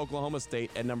off with Oklahoma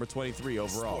State at number 23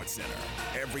 overall. Sports Center,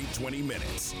 every 20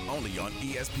 minutes, only on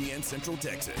ESPN Central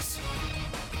Texas.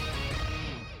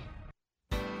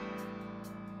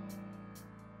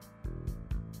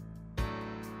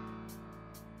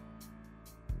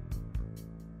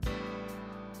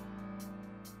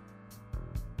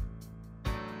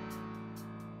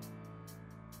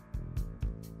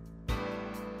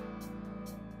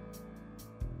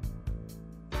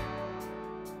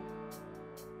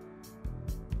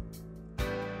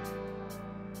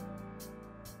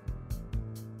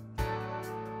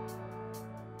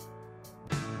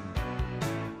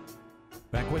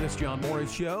 Back with us, John Morris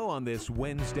Show on this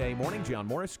Wednesday morning. John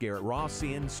Morris, Garrett Ross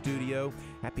in studio.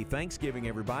 Happy Thanksgiving,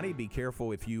 everybody. Be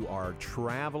careful if you are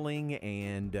traveling,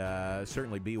 and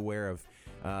certainly be aware of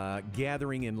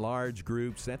gathering in large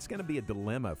groups. That's going to be a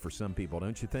dilemma for some people,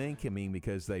 don't you think? I mean,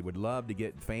 because they would love to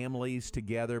get families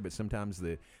together, but sometimes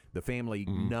the family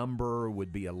number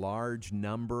would be a large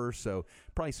number, so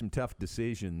probably some tough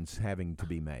decisions having to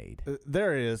be made.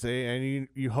 There is, and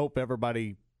you hope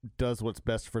everybody does what's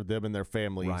best for them and their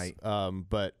families. Right.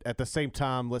 But at the same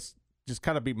time, let's just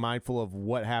kind of be mindful of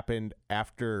what happened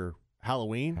after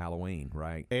Halloween. Halloween,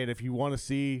 right. And if you want to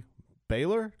see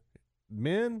Baylor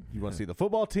men, you want to see the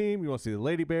football team, you want to see the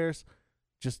Lady Bears,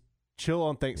 just chill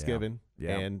on Thanksgiving.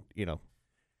 Yeah. And,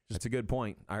 that's a good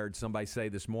point. I heard somebody say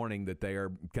this morning that they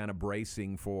are kind of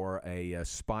bracing for a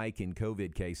spike in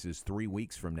COVID cases 3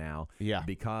 weeks from now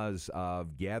because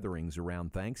of gatherings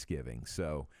around Thanksgiving.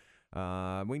 So we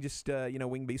can just,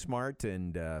 we can be smart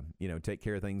and, take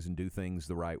care of things and do things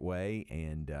the right way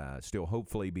and still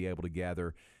hopefully be able to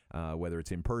gather whether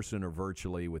it's in person or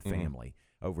virtually with family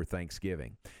over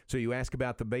Thanksgiving. So you ask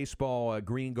about the baseball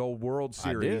Green and Gold World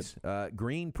Series.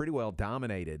 Green pretty well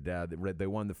dominated. They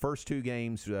won the first 2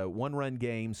 games, one-run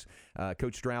games.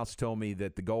 Coach Strauss told me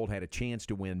that the Gold had a chance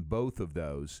to win both of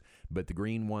those, but the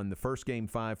Green won the first game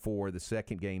 5-4, the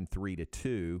second game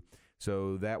 3-2.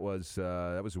 So that was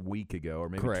a week ago, or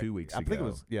maybe Correct. 2 weeks ago. I think it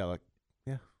was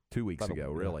 2 weeks ago,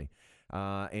 really.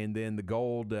 And then the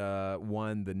Gold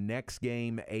won the next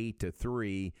game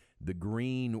 8-3. The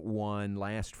Green won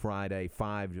last Friday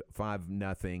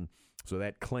 5-0. So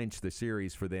that clinched the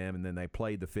series for them, and then they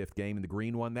played the 5th game, and the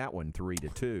Green won that one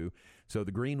 3-2. So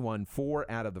the Green won 4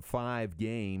 out of the 5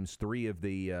 games. 3 of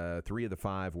the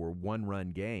 5 were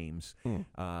one-run games.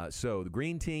 So the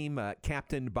Green team,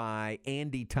 captained by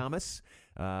Andy Thomas.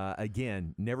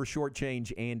 Again, never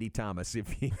shortchange Andy Thomas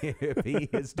if he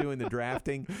is doing the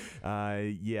drafting.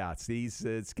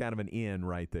 It's kind of an in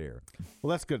right there.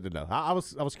 Well, that's good to know. I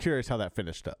was curious how that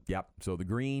finished up. Yep. So the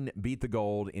Green beat the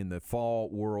Gold in the Fall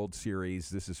World Series.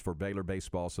 This is for Baylor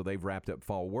baseball. So they've wrapped up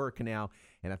fall work now,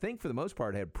 and I think for the most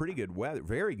part had pretty good weather,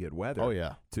 very good weather. Oh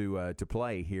yeah. To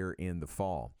play here in the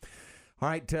fall. All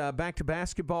right, back to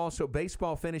basketball. So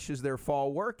baseball finishes their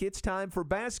fall work. It's time for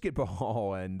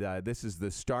basketball, and this is the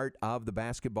start of the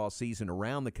basketball season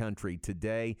around the country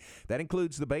today. That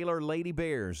includes the Baylor Lady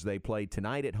Bears. They play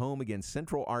tonight at home against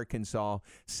Central Arkansas,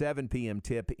 7 p.m.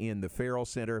 tip in the Farrell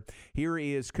Center. Here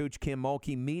is Coach Kim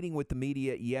Mulkey meeting with the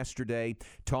media yesterday,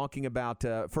 talking about,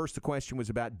 first the question was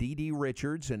about Dee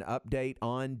Richards, an update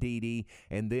on Dee,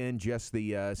 and then just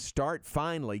the start,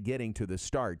 finally getting to the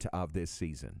start of this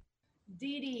season.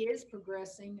 Dee is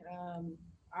progressing.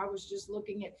 I was just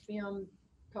looking at film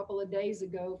a couple of days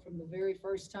ago from the very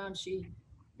first time she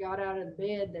got out of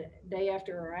bed the day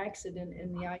after her accident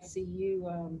in the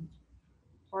ICU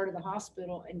part of the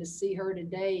hospital, and to see her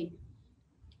today,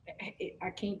 I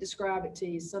can't describe it to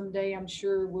you. Someday I'm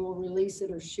sure we'll release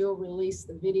it, or she'll release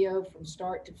the video from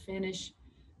start to finish.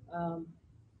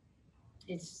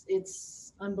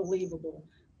 It's unbelievable.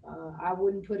 I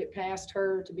wouldn't put it past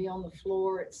her to be on the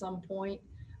floor at some point.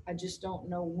 I just don't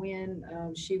know when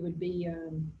she would be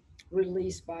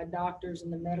released by doctors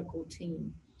and the medical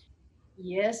team.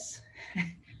 Yes,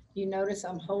 you notice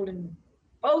I'm holding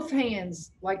both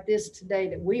hands like this today,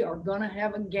 that we are going to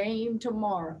have a game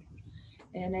tomorrow.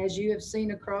 And as you have seen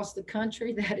across the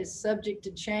country, that is subject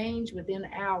to change within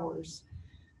hours.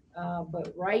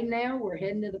 But right now we're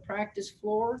heading to the practice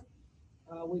floor.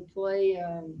 We play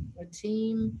a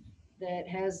team that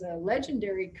has a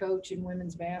legendary coach in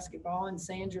women's basketball, and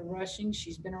Sandra Rushing.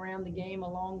 She's been around the game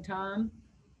a long time.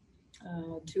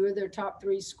 2 of their top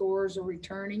 3 scorers are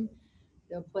returning.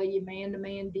 They'll play you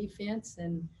man-to-man defense,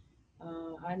 and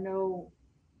I know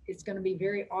it's going to be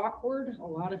very awkward. A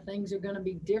lot of things are going to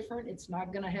be different. It's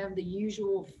not going to have the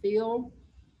usual feel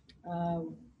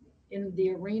in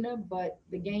the arena, but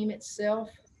the game itself,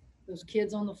 those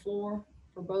kids on the floor,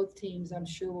 for both teams, I'm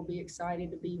sure will be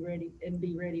excited to be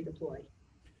ready to play.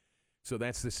 So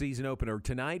that's the season opener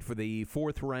tonight for the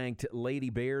 4th-ranked Lady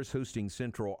Bears hosting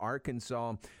Central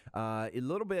Arkansas. A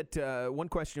little bit, one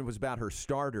question was about her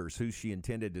starters, who she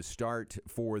intended to start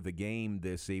for the game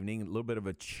this evening. A little bit of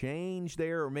a change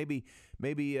there, or maybe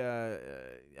I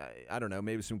don't know,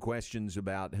 maybe some questions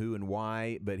about who and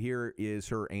why. But here is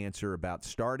her answer about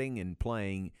starting and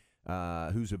playing,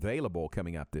 who's available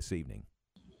coming up this evening.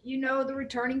 You know, the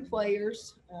returning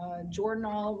players, Jordan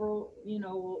Oliver,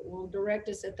 will direct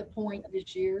us at the point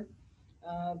this year.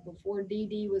 Before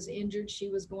Dee was injured, she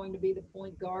was going to be the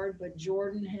point guard, but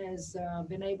Jordan has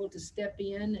been able to step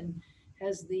in and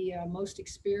has the most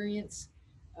experience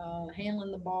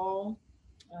handling the ball.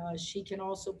 She can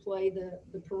also play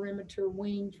the perimeter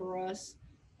wing for us.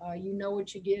 You know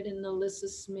what you get in Alyssa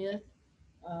Smith.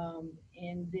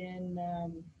 And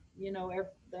then,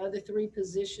 the other 3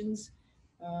 positions,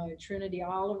 Trinity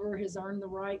Oliver has earned the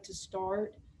right to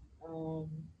start.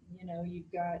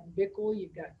 You've got Bickle,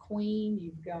 you've got Queen,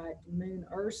 you've got Moon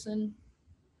Urson,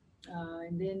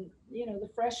 and then, the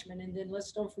freshmen. And then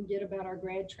let's don't forget about our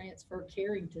grad transfer,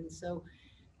 Carrington. So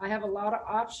I have a lot of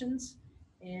options,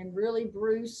 and really,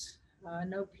 Bruce, I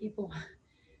know people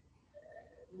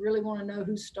really want to know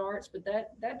who starts, but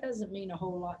that doesn't mean a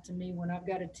whole lot to me when I've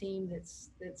got a team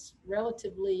that's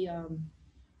relatively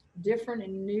different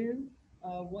and new.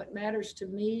 What matters to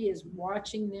me is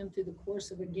watching them through the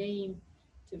course of a game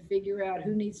to figure out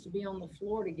who needs to be on the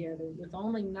floor together. With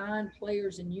only 9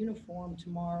 players in uniform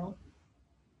tomorrow,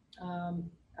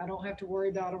 I don't have to worry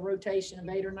about a rotation of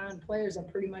 8 or 9 players. I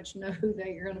pretty much know who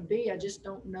they're going to be. I just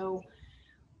don't know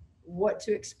what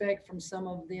to expect from some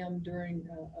of them during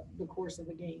the course of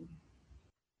a game.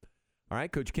 All right,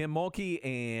 Coach Kim Mulkey,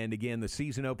 and again, the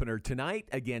season opener tonight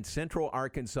against Central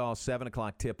Arkansas, 7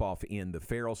 o'clock tip-off in the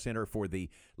Farrell Center for the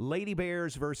Lady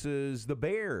Bears versus the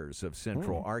Bears of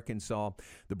Central Arkansas.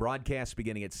 The broadcast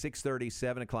beginning at 6:30,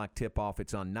 7 o'clock tip-off.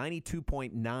 It's on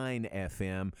 92.9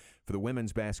 FM for the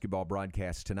women's basketball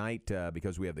broadcast tonight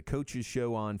because we have the coaches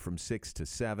show on from 6 to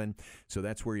 7. So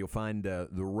that's where you'll find the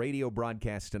radio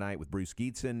broadcast tonight with Bruce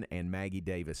Gietzen and Maggie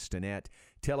Davis-Stinnett.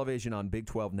 Television on Big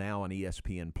 12 Now on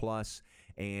ESPN+.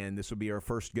 And this will be our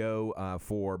first go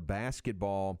for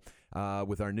basketball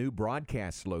with our new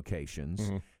broadcast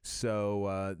locations.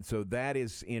 So that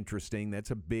is interesting.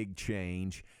 That's a big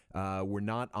change. We're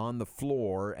not on the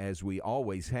floor as we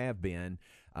always have been.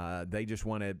 They just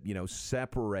want to,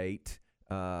 separate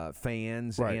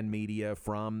fans and media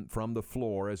from the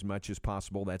floor as much as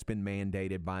possible. That's been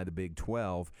mandated by the Big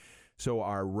 12. So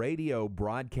our radio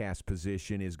broadcast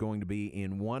position is going to be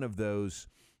in one of those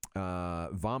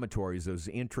vomitories, those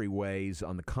entryways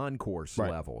on the concourse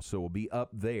level. So we'll be up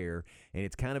there, and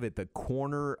it's kind of at the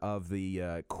corner of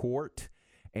the court,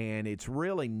 and it's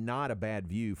really not a bad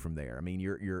view from there. I mean,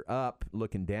 you're up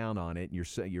looking down on it,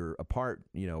 and you're apart,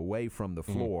 away from the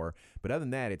floor. But other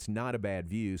than that, it's not a bad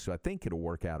view, so I think it'll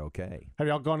work out okay. Have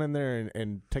y'all gone in there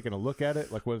and taken a look at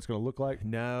it, like what it's going to look like?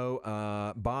 No,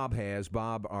 Bob has.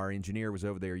 Bob, our engineer, was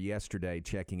over there yesterday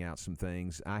checking out some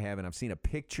things. I haven't. I've seen a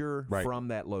picture from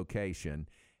that location,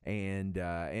 and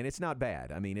it's not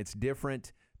bad. I mean, it's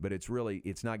different, but it's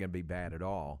not going to be bad at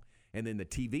all. And then the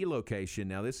TV location,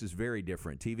 now this is very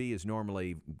different. TV is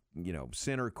normally,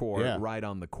 center court, right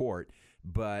on the court.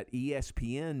 But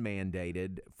ESPN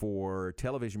mandated for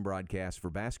television broadcast for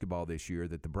basketball this year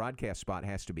that the broadcast spot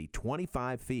has to be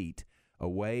 25 feet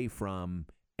away from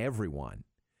everyone.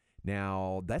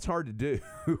 Now, that's hard to do.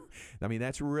 I mean,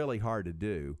 that's really hard to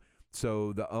do.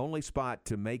 So the only spot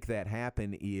to make that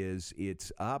happen is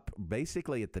it's up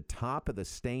basically at the top of the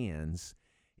stands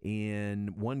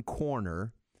in one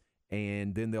corner,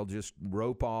 and then they'll just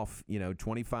rope off,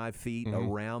 25 feet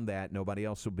around that. Nobody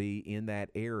else will be in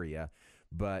that area.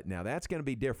 But now that's going to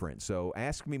be different. So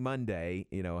ask me Monday,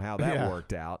 how that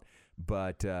worked out.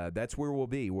 But that's where we'll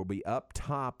be. We'll be up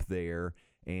top there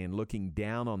and looking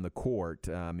down on the court.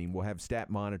 I mean, we'll have stat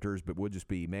monitors, but we'll just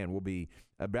be, we'll be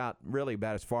about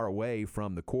as far away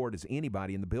from the court as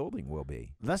anybody in the building will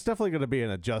be. That's definitely going to be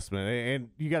an adjustment.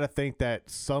 And you got to think that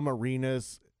some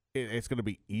arenas, it's going to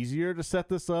be easier to set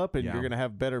this up, and you're going to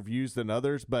have better views than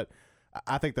others. But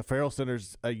I think the Farrell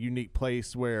Center's a unique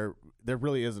place where there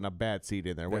really isn't a bad seat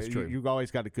in there. That's true. You've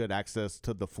always got a good access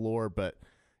to the floor. But,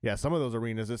 some of those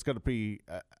arenas, it's going to be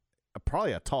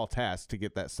probably a tall task to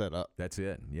get that set up. That's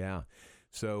it, yeah.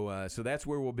 So that's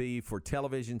where we'll be for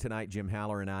television tonight. Jim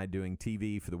Haller and I doing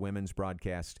TV for the women's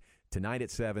broadcast tonight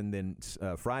at 7, then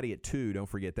Friday at 2. Don't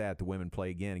forget that. The women play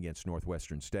again against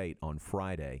Northwestern State on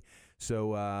Friday.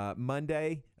 So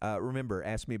Monday, remember,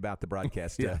 ask me about the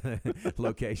broadcast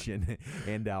location,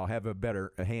 and I'll have a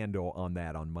better handle on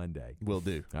that on Monday. Will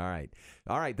do. All right.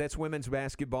 That's women's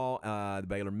basketball. The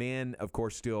Baylor men, of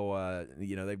course, still,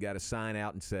 they've got a sign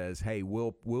out and says, "Hey,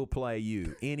 we'll play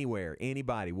you anywhere,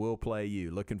 anybody. We'll play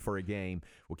you." Looking for a game.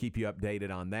 We'll keep you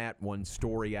updated on that. One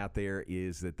story out there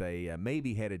is that they may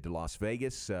be headed to Las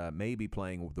Vegas, maybe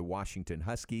playing with the Washington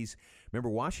Huskies. Remember,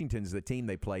 Washington's the team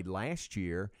they played last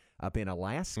year up in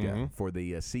Alaska for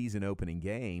the season opening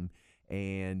game.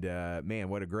 And,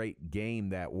 what a great game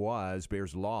that was.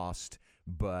 Bears lost,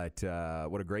 but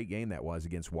what a great game that was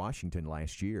against Washington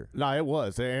last year. No, it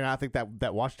was. And I think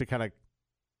that Washington kind of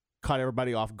caught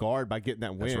everybody off guard by getting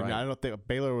that win. That's right. I don't think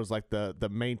Baylor was like the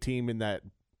main team in that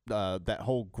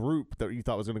whole group that you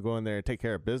thought was going to go in there and take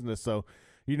care of business. So,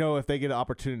 if they get an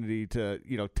opportunity to,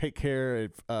 take care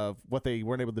of what they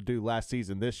weren't able to do last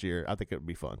season this year, I think it would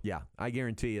be fun. Yeah, I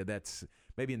guarantee you that's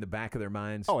maybe in the back of their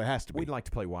minds. Oh, it has to be. We'd like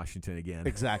to play Washington again.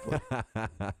 Exactly.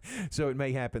 So it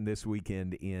may happen this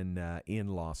weekend in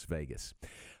Las Vegas.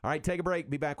 All right, take a break.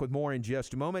 Be back with more in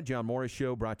just a moment. John Morris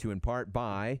Show brought to you in part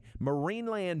by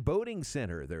Marineland Boating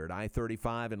Center. They're at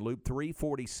I-35 and Loop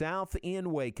 340 South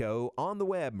in Waco. On the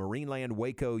web,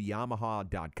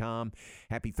 marinelandwacoyamaha.com.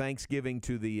 Happy Thanksgiving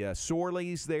to the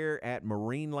Sorleys there at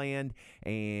Marineland.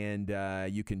 And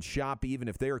you can shop even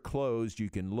if they're closed. You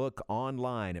can look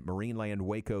online at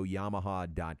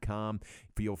marinelandwacoyamaha.com.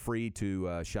 Feel free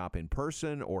to shop in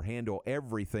person or handle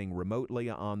everything remotely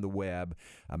on the web.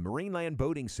 Marineland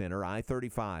Boating Center,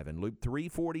 I-35 and Loop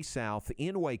 340 South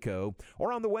in Waco,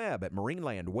 or on the web at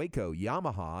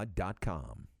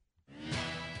marinelandwacoyamaha.com.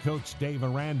 Coach Dave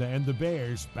Aranda and the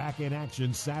Bears back in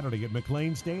action Saturday at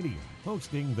McLean Stadium,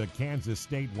 hosting the Kansas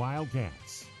State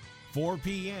Wildcats. 4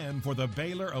 p.m. for the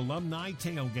Baylor Alumni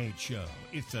Tailgate Show.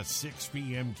 It's a 6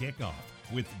 p.m. kickoff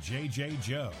with J.J.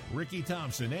 Joe, Ricky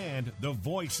Thompson, and the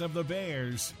voice of the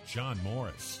Bears, John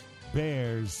Morris.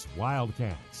 Bears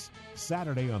Wildcats,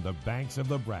 Saturday on the banks of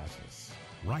the Brazos.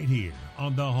 Right here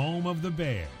on the home of the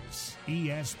Bears,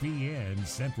 ESPN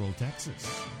Central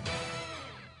Texas.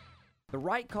 The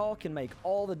right call can make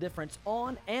all the difference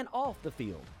on and off the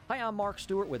field. Hi, I'm Mark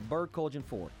Stewart with Bird Kultgen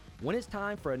Ford. When it's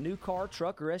time for a new car,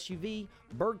 truck, or SUV,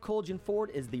 Bird Kultgen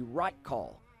Ford is the right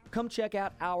call. Come check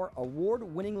out our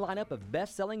award-winning lineup of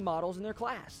best-selling models in their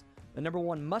class. The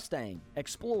 #1 Mustang,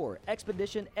 Explorer,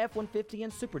 Expedition, F-150,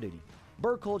 and Super Duty.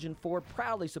 Bird Kultgen Ford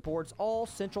proudly supports all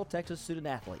Central Texas student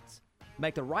athletes.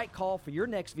 Make the right call for your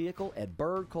next vehicle at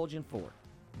Bird Kultgen Ford.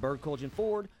 Bird Kultgen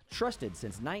Ford, trusted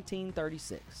since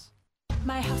 1936.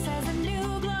 My house has a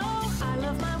new glow. I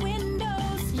love my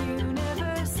windows.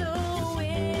 Universal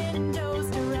Windows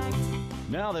Direct.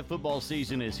 Now that football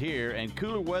season is here and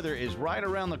cooler weather is right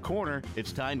around the corner,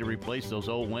 it's time to replace those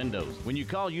old windows. When you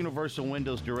call Universal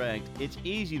Windows Direct, it's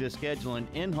easy to schedule an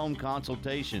in-home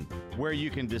consultation where you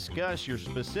can discuss your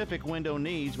specific window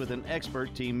needs with an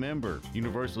expert team member.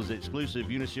 Universal's exclusive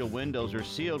Unishield windows are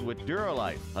sealed with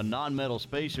Duralife, a non-metal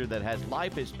spacer that has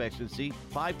life expectancy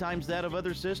 5 times that of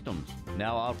other systems.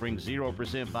 Now offering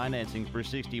 0% financing for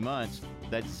 60 months.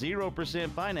 That's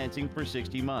 0% financing for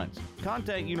 60 months.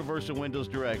 Contact Universal Windows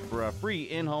Direct for a free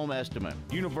in-home estimate.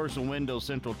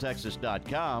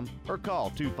 UniversalWindowsCentralTexas.com or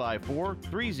call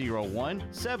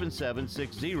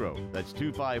 254-301-7760. That's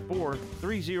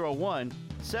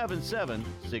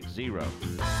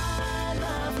 254-301-7760. I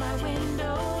love my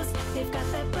windows. They've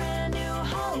got that brand new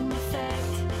home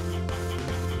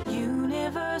effect.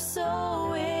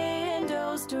 Universal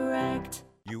Windows Direct.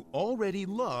 You already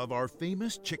love our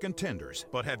famous chicken tenders,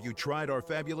 but have you tried our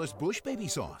fabulous Bush Baby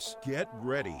sauce? Get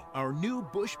ready. Our new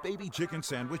Bush Baby chicken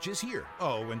sandwich is here.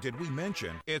 Oh, and did we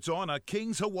mention it's on a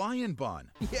King's Hawaiian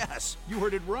bun? Yes, you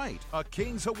heard it right. A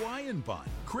King's Hawaiian bun.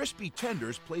 Crispy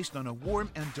tenders placed on a warm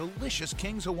and delicious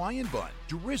King's Hawaiian bun,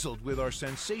 drizzled with our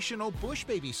sensational Bush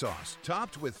Baby sauce,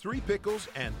 topped with 3 pickles,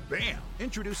 and bam!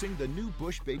 Introducing the new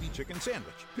Bush Baby chicken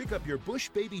sandwich. Pick up your Bush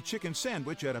Baby chicken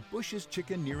sandwich at a Bush's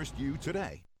Chicken nearest you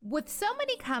today. With so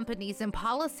many companies and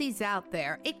policies out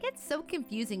there, it gets so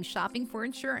confusing shopping for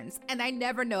insurance, and I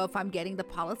never know if I'm getting the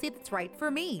policy that's right for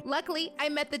me. Luckily, I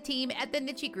met the team at the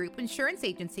Nitsche Group Insurance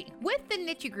Agency. With the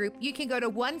Nitsche Group, you can go to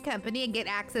one company and get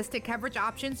access to coverage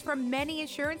options from many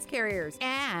insurance carriers,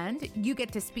 and you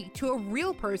get to speak to a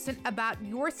real person about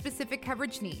your specific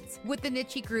coverage needs. With the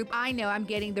Nitsche Group, I know I'm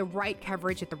getting the right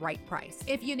coverage at the right price.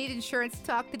 If you need insurance,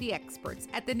 talk to the experts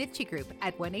at the Nitsche Group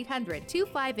at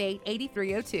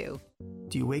 1-800-258-8302.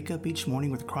 Do you wake up each morning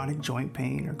with chronic joint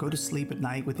pain or go to sleep at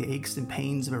night with the aches and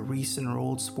pains of a recent or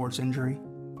old sports injury?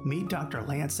 Meet Dr.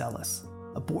 Lance Ellis,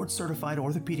 a board-certified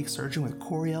orthopedic surgeon with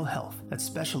Coriel Health that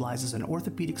specializes in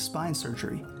orthopedic spine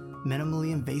surgery,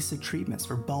 minimally invasive treatments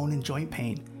for bone and joint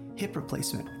pain, hip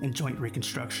replacement, and joint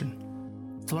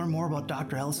reconstruction. To learn more about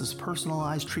Dr. Ellis's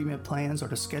personalized treatment plans or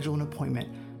to schedule an appointment,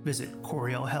 visit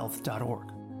CorielHealth.org.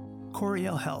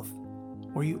 Coriel Health,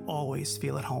 where you always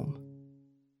feel at home.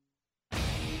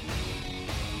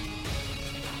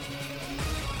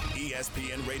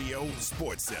 ESPN Radio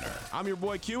Sports Center. I'm your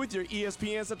boy Q with your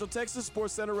ESPN Central Texas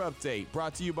Sports Center update.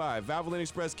 Brought to you by Valvoline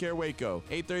Express Care Waco,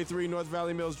 833 North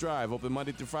Valley Mills Drive. Open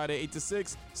Monday through Friday, 8 to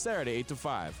 6, Saturday, 8 to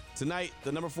 5. Tonight,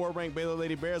 the number 4 ranked Baylor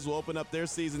Lady Bears will open up their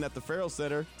season at the Farrell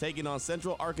Center, taking on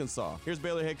Central Arkansas. Here's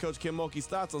Baylor head coach Kim Mulkey's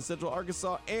thoughts on Central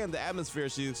Arkansas and the atmosphere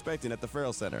she's expecting at the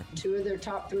Farrell Center. 2 of their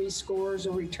top 3 scorers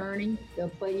are returning. They'll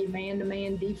play you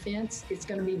man-to-man defense. It's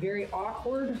going to be very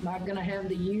awkward. Not going to have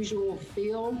the usual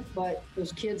feel, but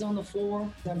those kids on the floor,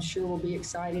 I'm sure will be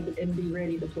excited and be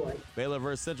ready to play. Baylor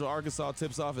vs. Central Arkansas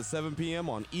tips off at 7 p.m.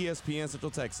 on ESPN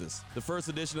Central Texas. The first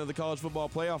edition of the College Football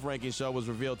Playoff Ranking Show was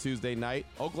revealed Tuesday night.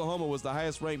 Oklahoma was the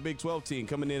highest-ranked Big 12 team,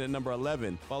 coming in at number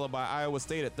 11, followed by Iowa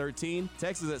State at 13,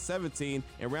 Texas at 17,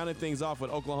 and rounding things off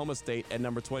with Oklahoma State at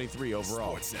number 23 overall.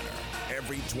 Sports Center,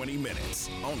 every 20 minutes,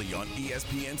 only on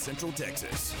ESPN Central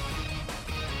Texas.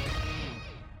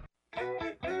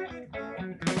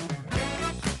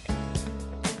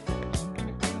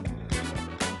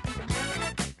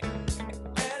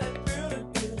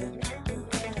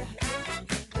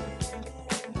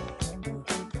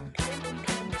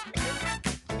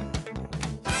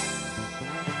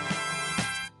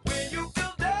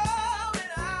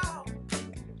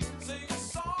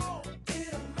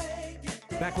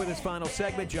 Back with this final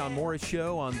segment, John Morris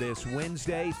Show on this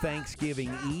Wednesday,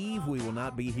 Thanksgiving Eve. We will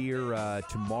not be here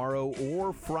tomorrow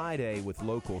or Friday with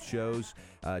local shows.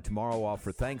 Tomorrow off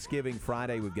for Thanksgiving.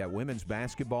 Friday, we've got women's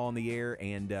basketball on the air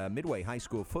and Midway High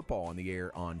School football on the air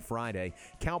on Friday.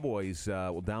 Cowboys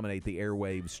will dominate the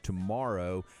airwaves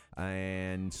tomorrow.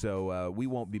 And so we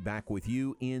won't be back with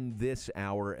you in this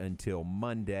hour until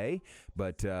Monday,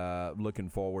 but looking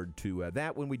forward to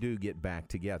that when we do get back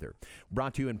together.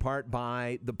 Brought to you in part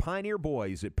by the Pioneer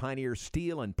Boys at Pioneer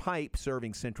Steel and Pipe,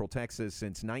 serving Central Texas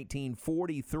since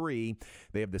 1943.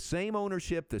 They have the same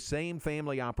ownership, the same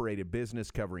family-operated business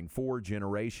covering 4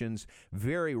 generations.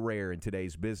 Very rare in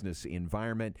today's business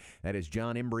environment. That is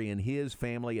John Embry and his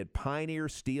family at Pioneer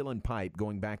Steel and Pipe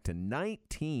going back to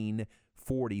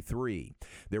 1943.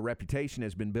 Their reputation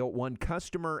has been built one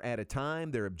customer at a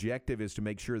time. Their objective is to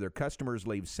make sure their customers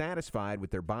leave satisfied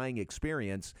with their buying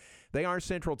experience. They are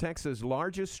Central Texas'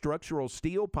 largest structural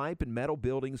steel, pipe, and metal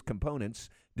buildings components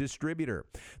distributor.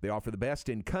 They offer the best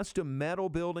in custom metal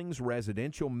buildings,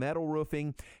 residential metal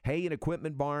roofing, hay and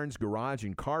equipment barns, garage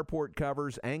and carport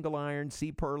covers, angle iron,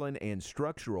 C-purlin, and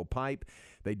structural pipe.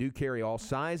 They do carry all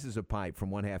sizes of pipe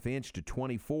from 1/2 inch to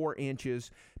 24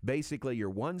 inches. Basically, your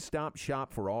one-stop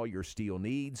shop for all your steel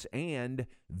needs, and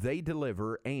they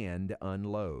deliver and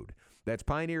unload. That's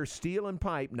Pioneer Steel and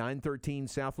Pipe, 913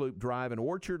 South Loop Drive and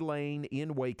Orchard Lane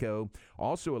in Waco.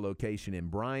 Also a location in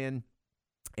Bryan.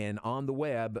 And on the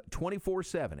web,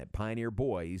 24/7 at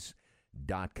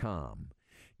pioneerboys.com.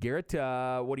 Garrett,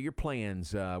 what are your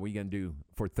plans? What are you going to do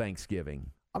for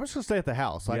Thanksgiving? I'm just going to stay at the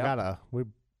house. Yep. We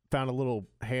found a little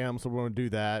ham, so we're going to do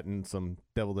that, and some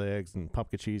deviled eggs and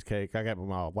pumpkin cheesecake. I got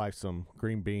my wife some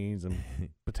green beans and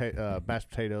mashed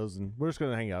potatoes, and we're just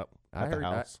going to hang out at the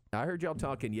house. I heard y'all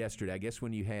talking yesterday. I guess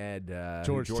when you had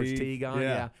George Teague on.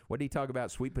 Yeah. What did he talk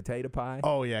about? Sweet potato pie?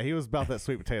 Oh, yeah. He was about that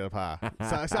sweet potato pie.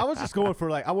 So I was just going for,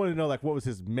 I wanted to know, what was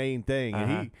his main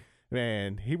thing.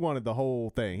 And he wanted the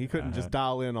whole thing. He couldn't just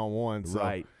dial in on one. So.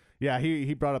 Right. Yeah,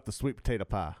 he brought up the sweet potato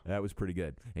pie. That was pretty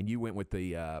good. And you went with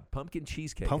the pumpkin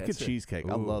cheesecake. Pumpkin cheesecake.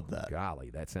 I love that. Golly,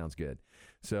 that sounds good.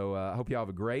 So I hope y'all have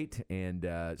a great and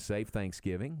safe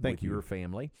Thanksgiving with your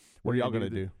family. What are y'all going to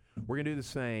do? We're going to do the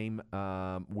same.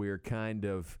 We're kind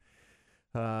of,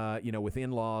 with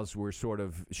in-laws, we're sort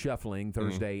of shuffling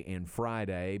Thursday and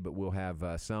Friday, but we'll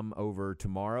have some over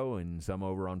tomorrow and some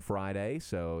over on Friday.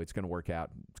 So it's going to work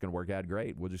out. It's going to work out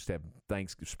great. We'll just have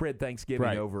spread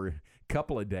Thanksgiving over a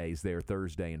couple of days there,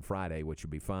 Thursday and Friday, which will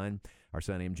be fun. Our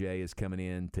son MJ is coming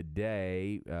in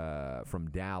today from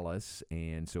Dallas,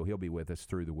 and so he'll be with us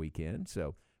through the weekend.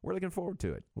 So we're looking forward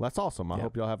to it. Well, that's awesome. I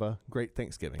hope y'all have a great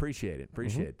Thanksgiving. Appreciate it.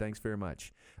 Thanks very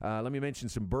much. Let me mention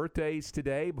some birthdays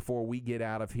today before we get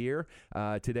out of here.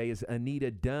 Today is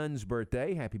Anita Dunn's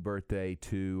birthday. Happy birthday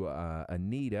to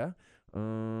Anita.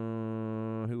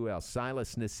 Who else?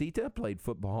 Silas Nasita played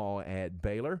football at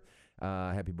Baylor.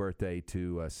 Happy birthday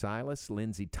to Silas.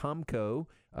 Lindsay Tomko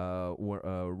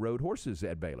rode horses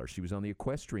at Baylor. She was on the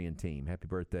equestrian team. Happy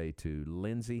birthday to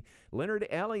Lindsay. Leonard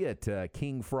Elliott,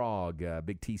 King Frog,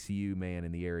 big TCU man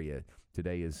in the area.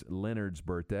 Today is Leonard's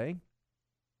birthday.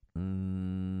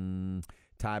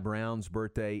 Ty Brown's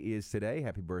birthday is today.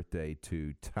 Happy birthday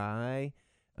to Ty.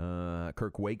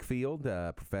 Kirk Wakefield,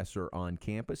 professor on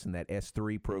campus in that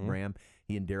S3 program.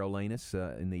 He and Daryl Lanus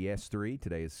in the S3.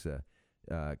 Today is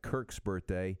Kirk's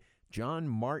birthday. John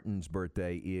Martin's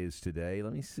birthday is today.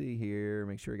 Let me see here.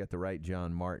 Make sure I got the right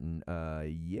John Martin.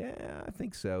 Yeah, I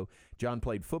think so. John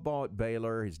played football at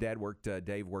Baylor. His dad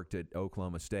Dave worked at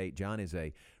Oklahoma State. John is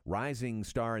a rising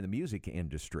star in the music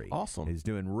industry. Awesome. He's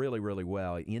doing really, really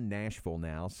well in Nashville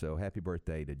now. So happy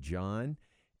birthday to John.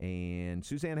 And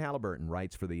Suzanne Halliburton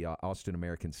writes for the Austin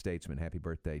American-Statesman. Happy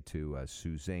birthday to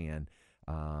Suzanne.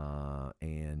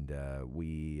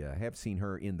 We have seen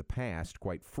her in the past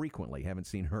quite frequently. Haven't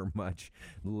seen her much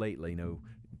lately. No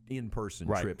in-person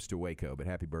trips to Waco, but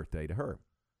happy birthday to her.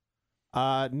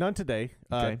 None today.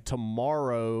 Okay.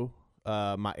 Tomorrow,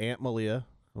 my Aunt Malia,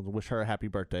 I'll wish her a happy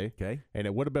birthday. Okay. And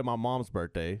it would have been my mom's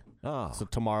birthday. Oh. So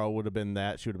tomorrow would have been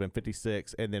that. She would have been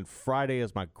 56. And then Friday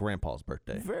is my grandpa's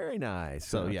birthday. Very nice.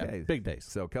 So, okay. yeah, big days.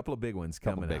 So a couple of big ones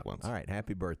coming up. All right,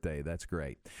 happy birthday. That's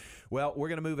great. Well, we're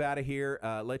going to move out of here.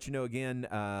 Let you know again,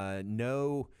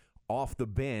 no off the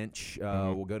bench.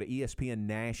 We'll go to ESPN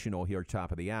National here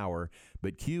top of the hour.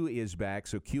 But Q is back,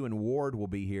 so Q and Ward will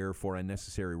be here for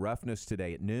Unnecessary Roughness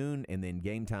today at noon, and then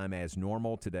game time as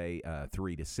normal today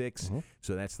 3 to 6.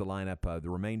 So that's the lineup the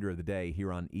remainder of the day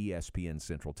here on ESPN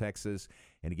Central Texas.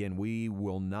 And again, we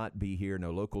will not be here.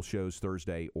 No local shows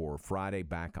Thursday or Friday,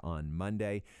 back on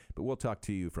Monday. But we'll talk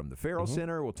to you from the Farrell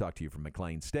Center. We'll talk to you from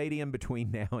McLean Stadium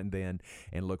between now and then,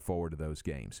 and look forward to those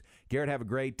games. Garrett, have a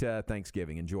great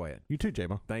Thanksgiving. Enjoy it. You too,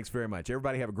 J-Mo. Thanks very much.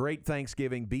 Everybody have a great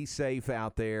Thanksgiving. Be safe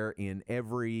out there in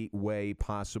every way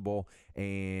possible.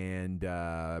 And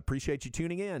appreciate you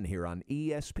tuning in here on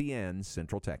ESPN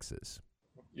Central Texas.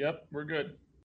 Yep, we're good.